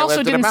I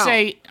also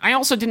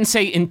didn't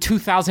say in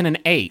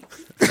 2008.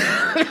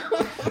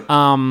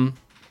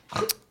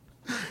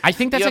 I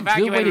think that's you a good way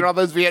evacuated to... all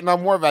those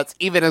Vietnam War vets,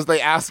 even as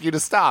they asked you to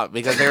stop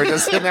because they were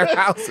just in their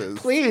houses.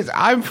 Please,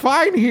 I'm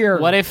fine here.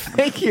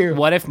 Thank you.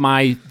 What if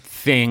my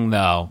thing,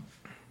 though,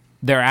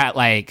 they're at,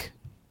 like,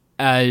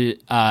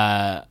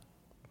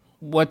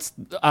 what's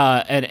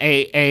an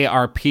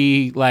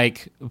AARP,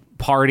 like,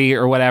 party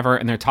or whatever,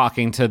 and they're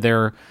talking to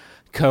their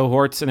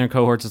cohorts, and their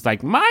cohorts is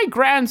like, my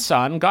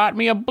grandson got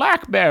me a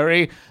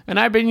BlackBerry, and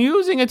I've been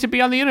using it to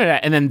be on the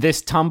internet. And then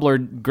this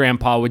Tumblr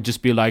grandpa would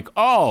just be like,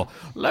 oh,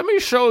 let me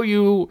show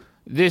you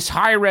this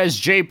high-res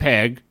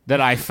JPEG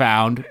that I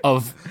found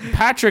of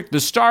Patrick the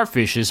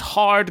Starfish's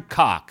hard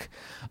cock.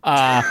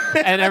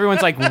 And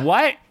everyone's like,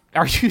 what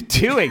are you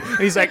doing? And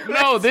he's like,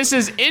 no, this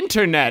is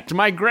internet.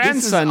 My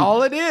grandson, this is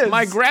all it is.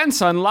 My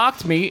grandson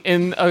locked me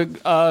in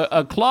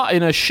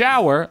a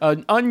shower,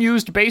 an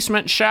unused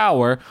basement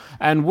shower,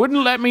 and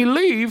wouldn't let me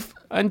leave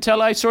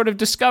until I sort of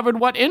discovered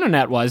what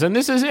internet was. And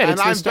this is it. And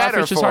it's I'm the Starfish's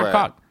better for hard it.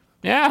 cock.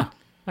 Yeah,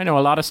 I know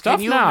a lot of stuff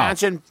Can you now.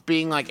 imagine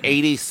being like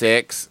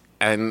 86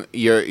 and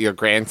your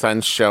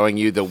grandson's showing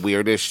you the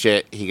weirdest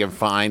shit he can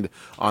find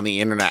on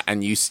the internet,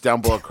 and you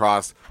stumble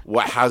across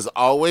what has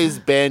always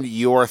been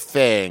your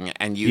thing,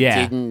 and you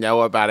didn't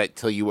know about it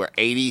till you were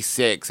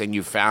 86, and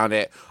you found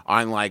it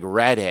on, like,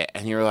 Reddit,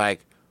 and you're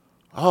like,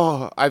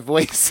 oh, I've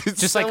wasted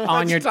just so like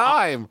much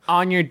time.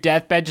 on your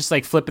deathbed, just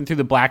like flipping through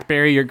the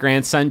BlackBerry, your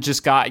grandson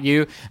just got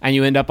you, and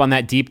you end up on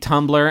that deep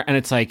Tumblr, and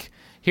it's like,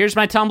 here's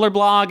my Tumblr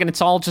blog, and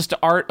it's all just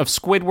art of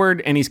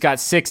Squidward, and he's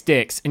got 6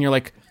 dicks, and you're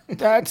like,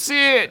 That's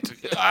it.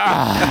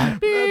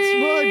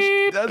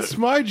 That's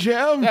my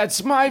gem.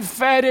 That's my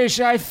fetish.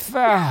 I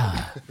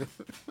found.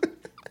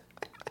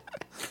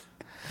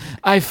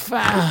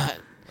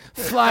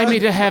 Fly me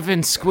to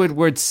heaven,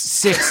 Squidward's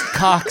 6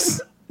 cocks.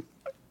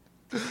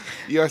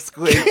 Your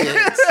squid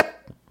dicks.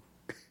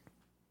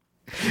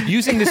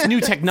 Using this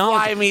new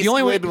technology, Fly me,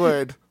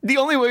 Squidward. the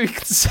only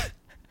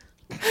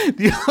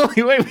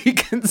way we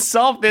can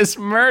solve this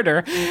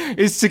murder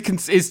is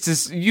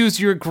to use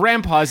your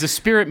grandpa as a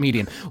spirit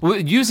medium.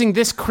 Using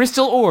this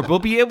crystal orb, we'll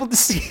be able to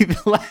see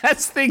the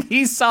last thing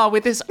he saw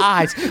with his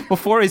eyes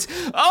before his.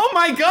 Oh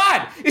my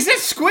God! Is that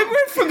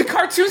Squidward from the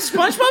cartoon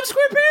SpongeBob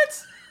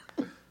SquarePants?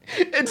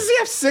 Does he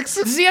have 6?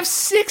 Does he have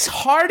 6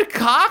 hard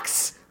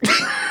cocks?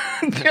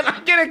 Can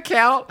I get a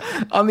count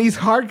on these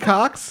hard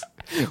cocks?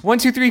 1,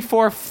 2, 3,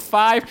 4,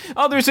 5.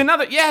 Oh, there's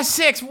another. Yeah,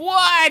 6.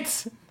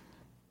 What?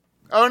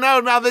 Oh no,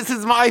 now this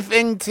is my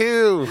thing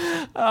too.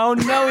 Oh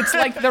no, it's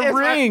like the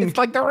ring. It's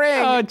like the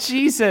ring. Oh,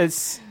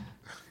 Jesus.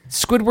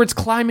 Squidward's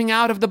climbing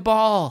out of the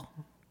ball.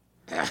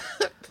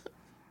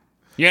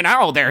 You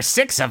know, there's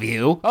 6 of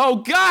you. Oh,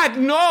 God,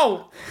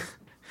 no.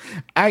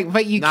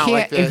 But you Not can't.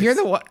 like this.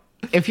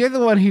 If you're the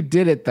one who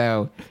did it,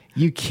 though,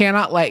 you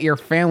cannot let your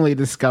family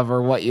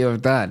discover what you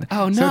have done.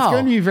 Oh, no. So it's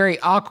going to be very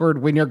awkward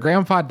when your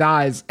grandpa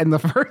dies, and the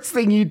first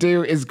thing you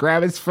do is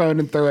grab his phone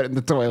and throw it in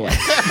the toilet.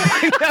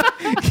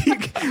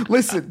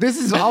 Listen, this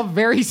is all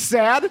very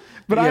sad,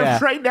 but Yeah.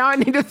 right now I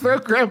need to throw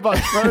grandpa's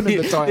phone in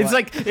the toilet. It's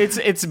like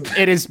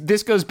it is.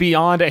 This goes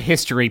beyond a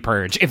history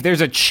purge. If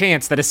there's a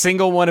chance that a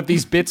single one of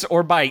these bits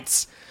or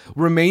bytes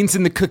remains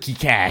in the cookie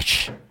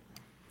cache.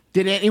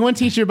 Did anyone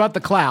teach you about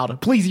the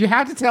cloud? Please, you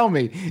have to tell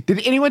me.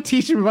 Did anyone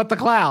teach you about the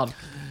cloud?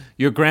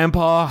 Your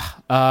grandpa,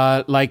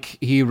 like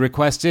he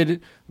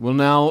requested, will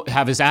now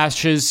have his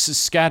ashes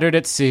scattered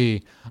at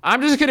sea.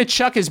 I'm just gonna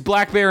chuck his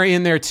BlackBerry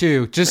in there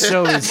too, just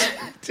so it's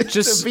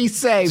just to be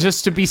safe.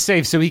 just to be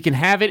safe, so he can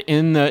have it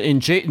in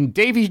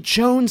Davy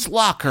Jones'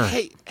 locker.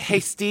 Hey,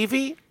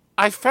 Stevie,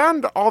 I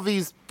found all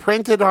these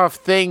printed off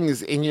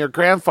things in your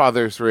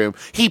grandfather's room.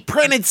 He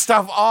printed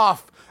stuff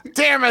off.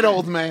 Damn it,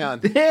 old man.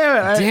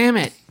 Damn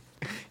it!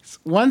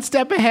 One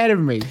step ahead of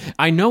me.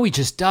 I know he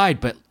just died,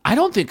 but I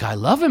don't think I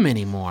love him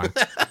anymore.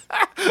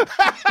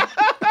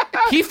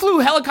 He flew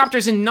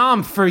helicopters in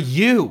Nam for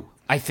you,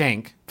 I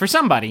think, for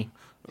somebody.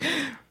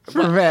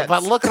 For vets.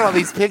 But look at all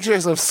these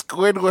pictures of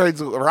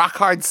Squidward's rock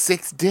hard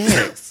 6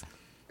 dicks.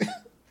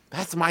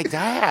 That's my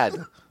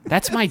dad.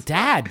 That's my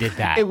dad did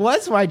that. It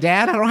was my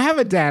dad. I don't have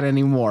a dad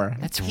anymore.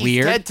 That's He's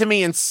weird. dead to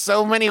me in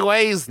so many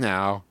ways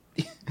now.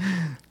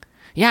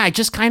 Yeah, I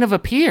just kind of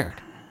appeared.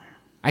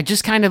 I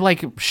just kind of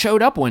like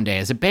showed up one day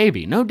as a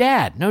baby. No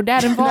dad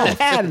involved.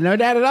 No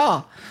dad at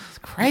all. It's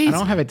crazy. I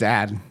don't have a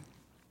dad.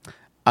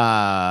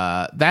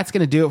 That's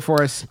gonna do it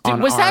for us.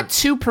 Was that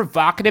too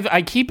provocative? I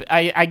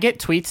get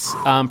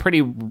tweets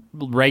pretty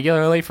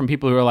regularly from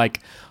people who are like,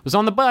 was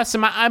on the bus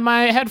and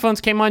my headphones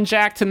came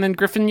unjacked, and then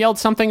Griffin yelled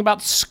something about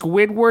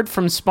Squidward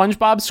from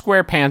SpongeBob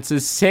SquarePants'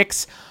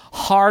 6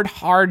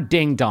 hard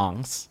ding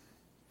dongs.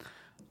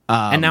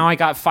 And now I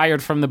got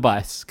fired from the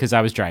bus because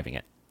I was driving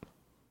it.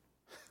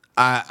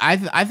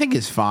 I think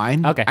it's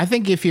fine. Okay. I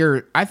think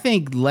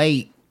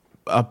late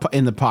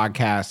in the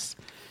podcast,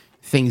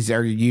 things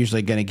are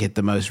usually going to get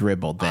the most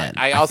ribbled. Then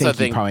I also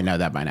think you probably know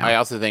that by now. I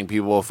also think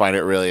people will find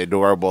it really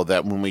adorable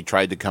that when we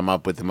tried to come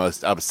up with the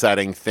most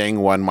upsetting thing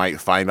one might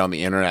find on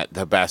the internet,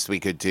 the best we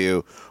could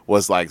do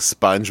was like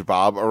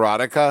SpongeBob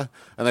erotica.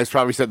 And there's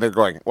probably sitting there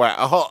going,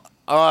 well,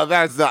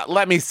 that's not.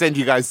 Let me send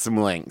you guys some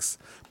links.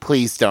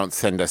 Please don't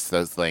send us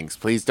those links.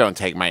 Please don't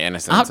take my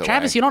innocence away.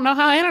 Travis, you don't know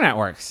how the internet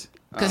works.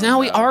 Because now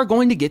we are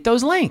going to get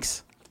those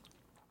links.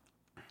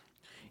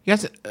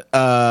 Yes.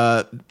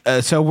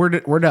 So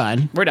we're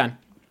done. We're done.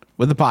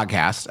 With the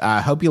podcast.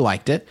 I hope you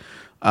liked it.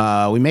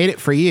 We made it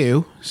for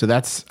you, so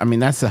that's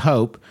the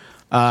hope.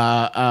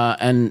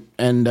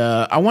 And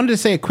I wanted to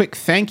say a quick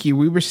thank you.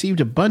 We received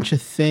a bunch of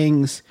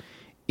things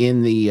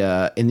in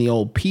the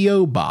old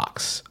PO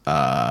box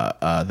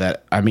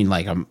that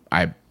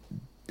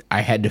I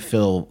had to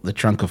fill the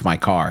trunk of my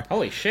car.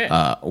 Holy shit!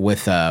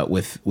 With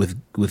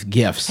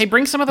gifts. Hey,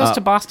 bring some of those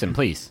to Boston,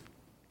 please.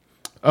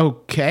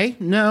 Okay,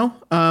 no.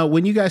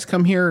 When you guys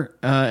come here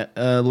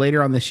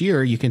later on this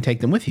year, you can take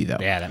them with you, though.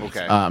 Yeah, that makes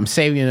Okay. I'm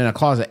saving it in a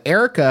closet.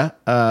 Erica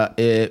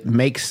it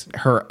makes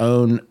her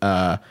own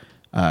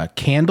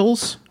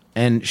candles,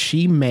 and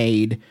she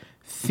made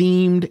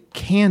themed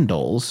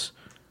candles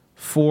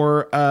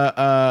for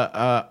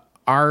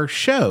our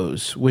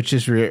shows, which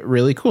is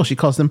really cool. She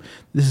calls them,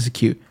 this is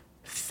cute,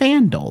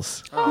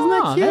 Fandles. Isn't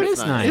that cute? That is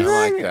nice. I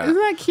like that.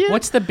 Isn't that cute?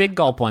 What's the big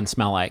gulp one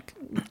smell like?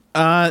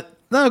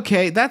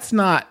 Okay, that's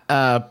not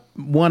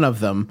one of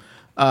them.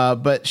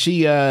 But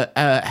she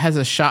has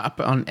a shop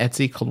on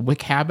Etsy called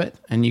Wick Habit,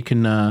 and you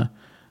can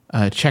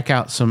check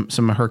out some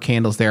of her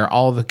candles there.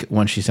 All the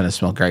ones she sent us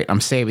smell great.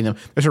 I'm saving them.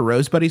 There's a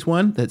Rose Buddies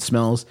one that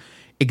smells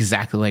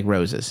exactly like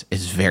roses.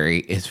 It's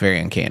very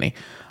uncanny.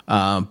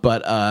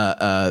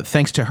 But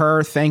thanks to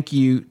her. Thank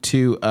you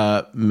to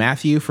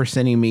Matthew for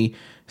sending me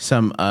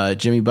some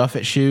Jimmy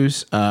Buffett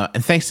shoes.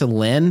 And thanks to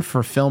Lynn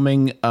for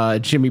filming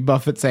Jimmy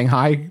Buffett saying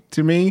hi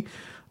to me.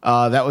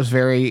 That was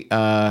very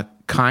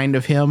kind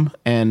of him,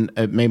 and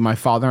it made my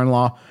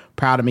father-in-law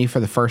proud of me for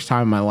the first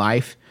time in my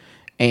life.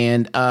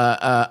 And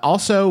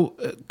also,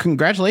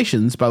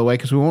 congratulations, by the way,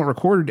 because we won't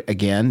record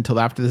again until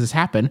after this has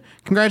happened.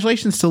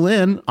 Congratulations to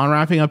Lynn on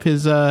wrapping up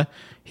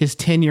his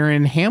tenure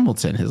in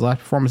Hamilton. His last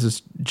performance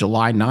is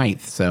July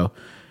 9th. So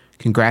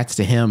congrats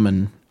to him,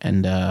 and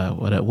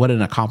what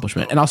an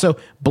accomplishment. And also,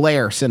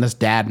 Blair sent us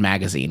Dad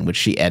Magazine, which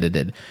she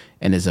edited,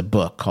 and is a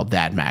book called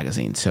Dad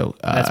Magazine. So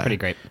That's pretty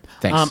great.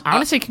 Thanks. I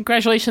want to say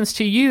congratulations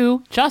to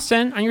you,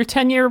 Justin, on your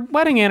 10-year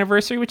wedding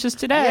anniversary, which is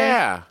today.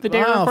 Yeah. The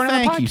day we're Wow, recording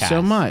the thank you podcast.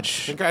 so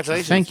much.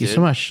 Congratulations, Thank you dude.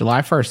 so much.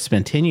 July 1st, it's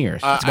been 10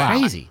 years. It's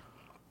crazy.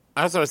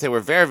 I also want to say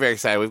we're very, very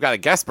excited. We've got a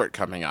guest spurt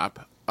coming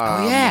up.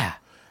 Oh, yeah.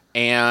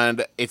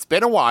 And it's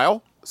been a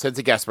while since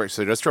a guest spurt.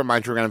 So just to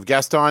remind you, we're going to have a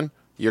guest on.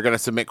 You're going to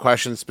submit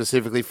questions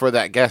specifically for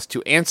that guest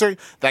to answer.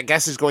 That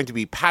guest is going to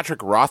be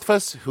Patrick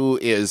Rothfuss, who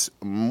is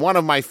one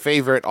of my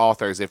favorite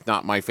authors, if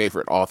not my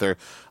favorite author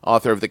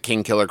of the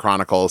King Killer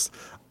Chronicles.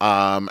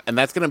 And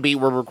that's going to be,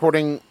 we're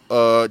recording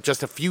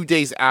just a few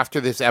days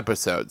after this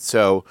episode.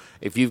 So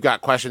if you've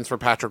got questions for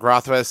Patrick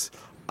Rothfuss,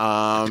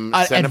 send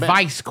them in.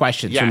 Advice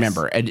questions, Yes.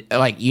 remember.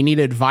 You need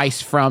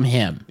advice from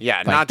him.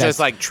 Yeah, not just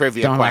that's-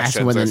 trivia don't ask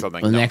him questions when or the-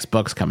 something. When the No. next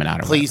book's coming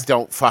out. Or Please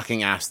don't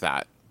fucking ask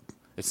that.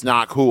 It's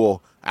not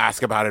cool.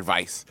 Ask about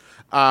advice.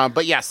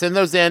 But yeah, send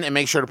those in and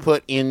make sure to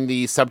put in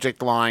the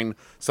subject line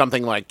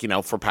something like,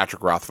 for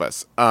Patrick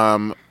Rothfuss.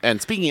 And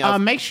speaking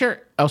of, make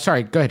sure. Oh,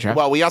 sorry. Go ahead, Trav.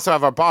 well, we also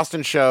have our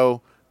Boston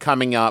show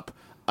coming up.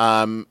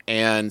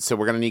 And so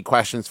we're going to need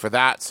questions for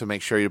that. So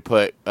make sure you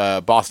put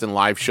Boston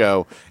live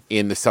show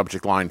in the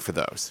subject line for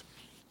those.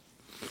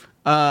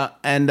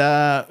 And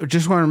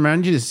just want to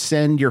remind you to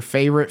send your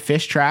favorite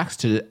fish tracks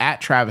to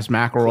 @Travis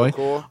McElroy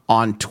Cool.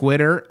 on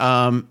Twitter.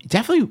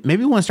 Definitely,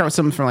 maybe we want to start with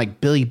something from like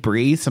Billy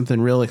Breeze,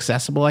 something real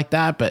accessible like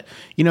that. But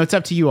it's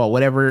up to you all.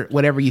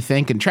 Whatever you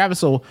think. And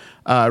Travis will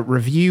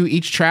review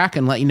each track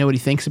and let you know what he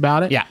thinks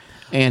about it. Yeah.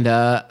 And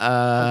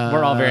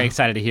We're all very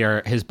excited to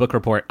hear his book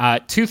report.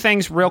 Two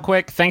things real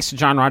quick. Thanks to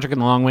John Roderick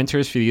and the Long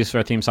Winters for the use of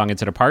our theme song,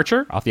 It's a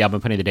Departure, off the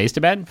album Putting the Days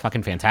to Bed.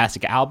 Fucking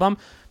fantastic album.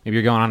 Maybe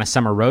you're going on a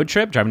summer road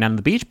trip, driving down to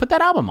the beach, put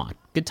that album on.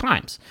 Good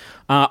times.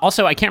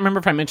 Also, I can't remember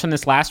if I mentioned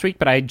this last week,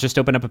 but I just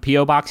opened up a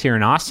P.O. Box here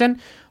in Austin.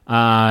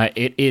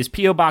 It is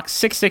P.O. Box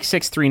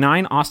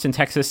 66639, Austin,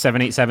 Texas,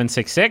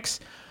 78766.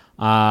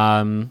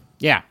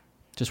 Yeah,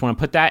 just want to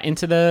put that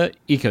into the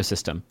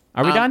ecosystem.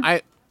 Are we done?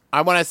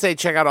 I want to say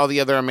check out all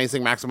the other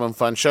amazing Maximum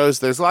Fun shows.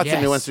 There's lots of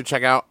Yes. new ones to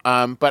check out.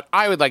 But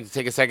I would like to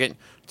take a second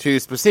to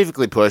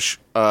specifically push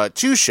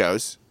two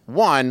shows.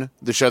 One,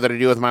 the show that I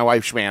do with my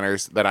wife,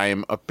 Schmanners, that I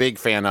am a big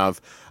fan of.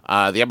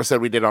 The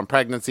episode we did on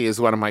pregnancy is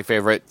one of my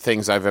favorite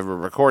things I've ever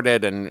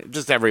recorded. And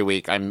just every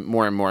week, I'm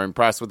more and more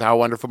impressed with how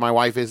wonderful my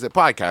wife is at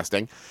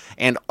podcasting.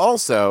 And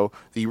also,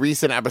 the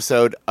recent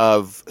episode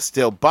of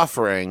Still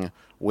Buffering,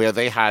 where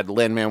they had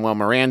Lin-Manuel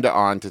Miranda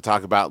on to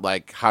talk about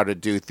like how to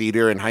do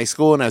theater in high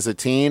school and as a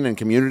teen and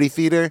community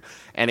theater.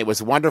 And it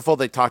was wonderful.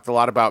 They talked a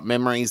lot about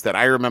memories that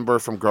I remember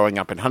from growing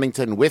up in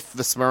Huntington with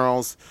the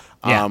Smurls.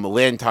 Yeah.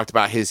 Lynn talked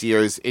about his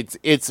years.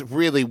 It's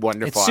really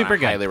wonderful. It's super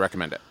and I good. highly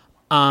recommend it.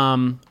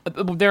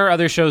 There are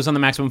other shows on the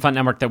Maximum Fun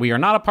Network that we are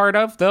not a part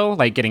of, though,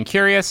 like Getting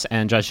Curious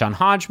and Judge John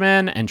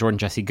Hodgman and Jordan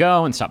Jesse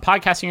Go and Stop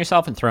Podcasting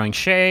Yourself and Throwing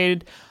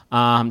Shade.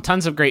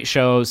 Tons of great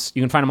shows.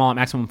 You can find them all at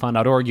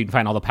MaximumFun.org. You can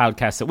find all the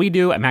podcasts that we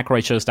do at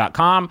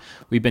McElroyShows.com.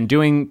 We've been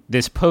doing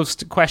this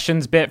post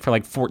questions bit for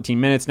like 14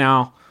 minutes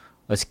now.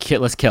 Let's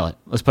kill it.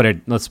 Let's put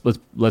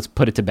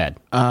it to bed.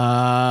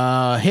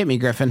 hit me,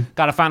 Griffin.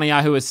 Got a final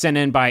Yahoo is sent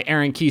in by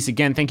Aaron Keese.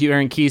 Again, thank you,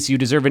 Aaron Keese. You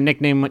deserve a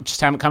nickname. Just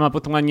haven't come up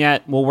with one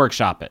yet. We'll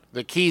workshop it.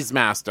 The Keys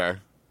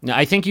Master. Now,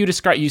 I think you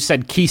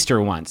said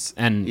Keister once,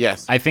 and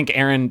Yes. I think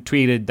Aaron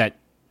tweeted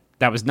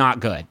that was not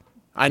good.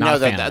 I Not know a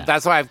fan of that.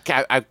 That's why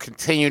I've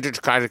continued to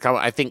try to come.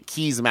 I think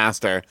Keys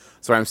Master.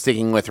 That's what I'm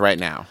sticking with right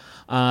now.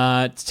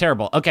 It's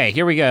terrible. Okay,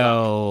 here we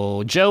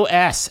go. Joe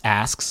S.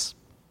 asks,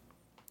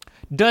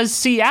 does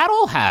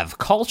Seattle have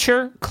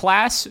culture,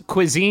 class,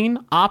 cuisine,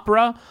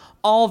 opera,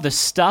 all the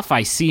stuff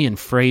I see in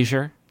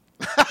Frasier?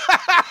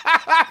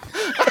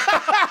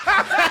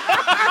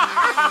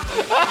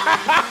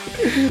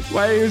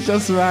 My name is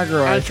Justin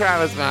McElroy. I'm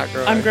Travis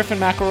McElroy. I'm Griffin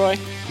McElroy.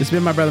 This has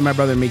been my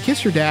brother, and me.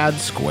 Kiss your dad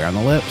square on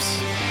the lips.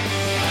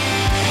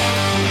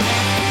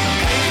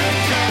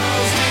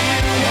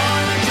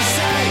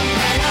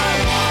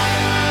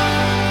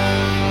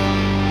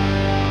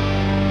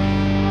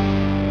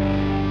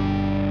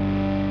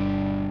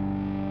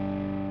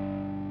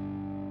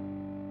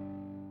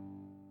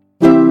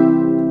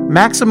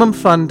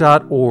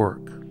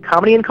 MaximumFun.org.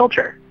 Comedy and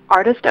culture.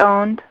 Artist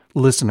owned.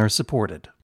 Listener supported.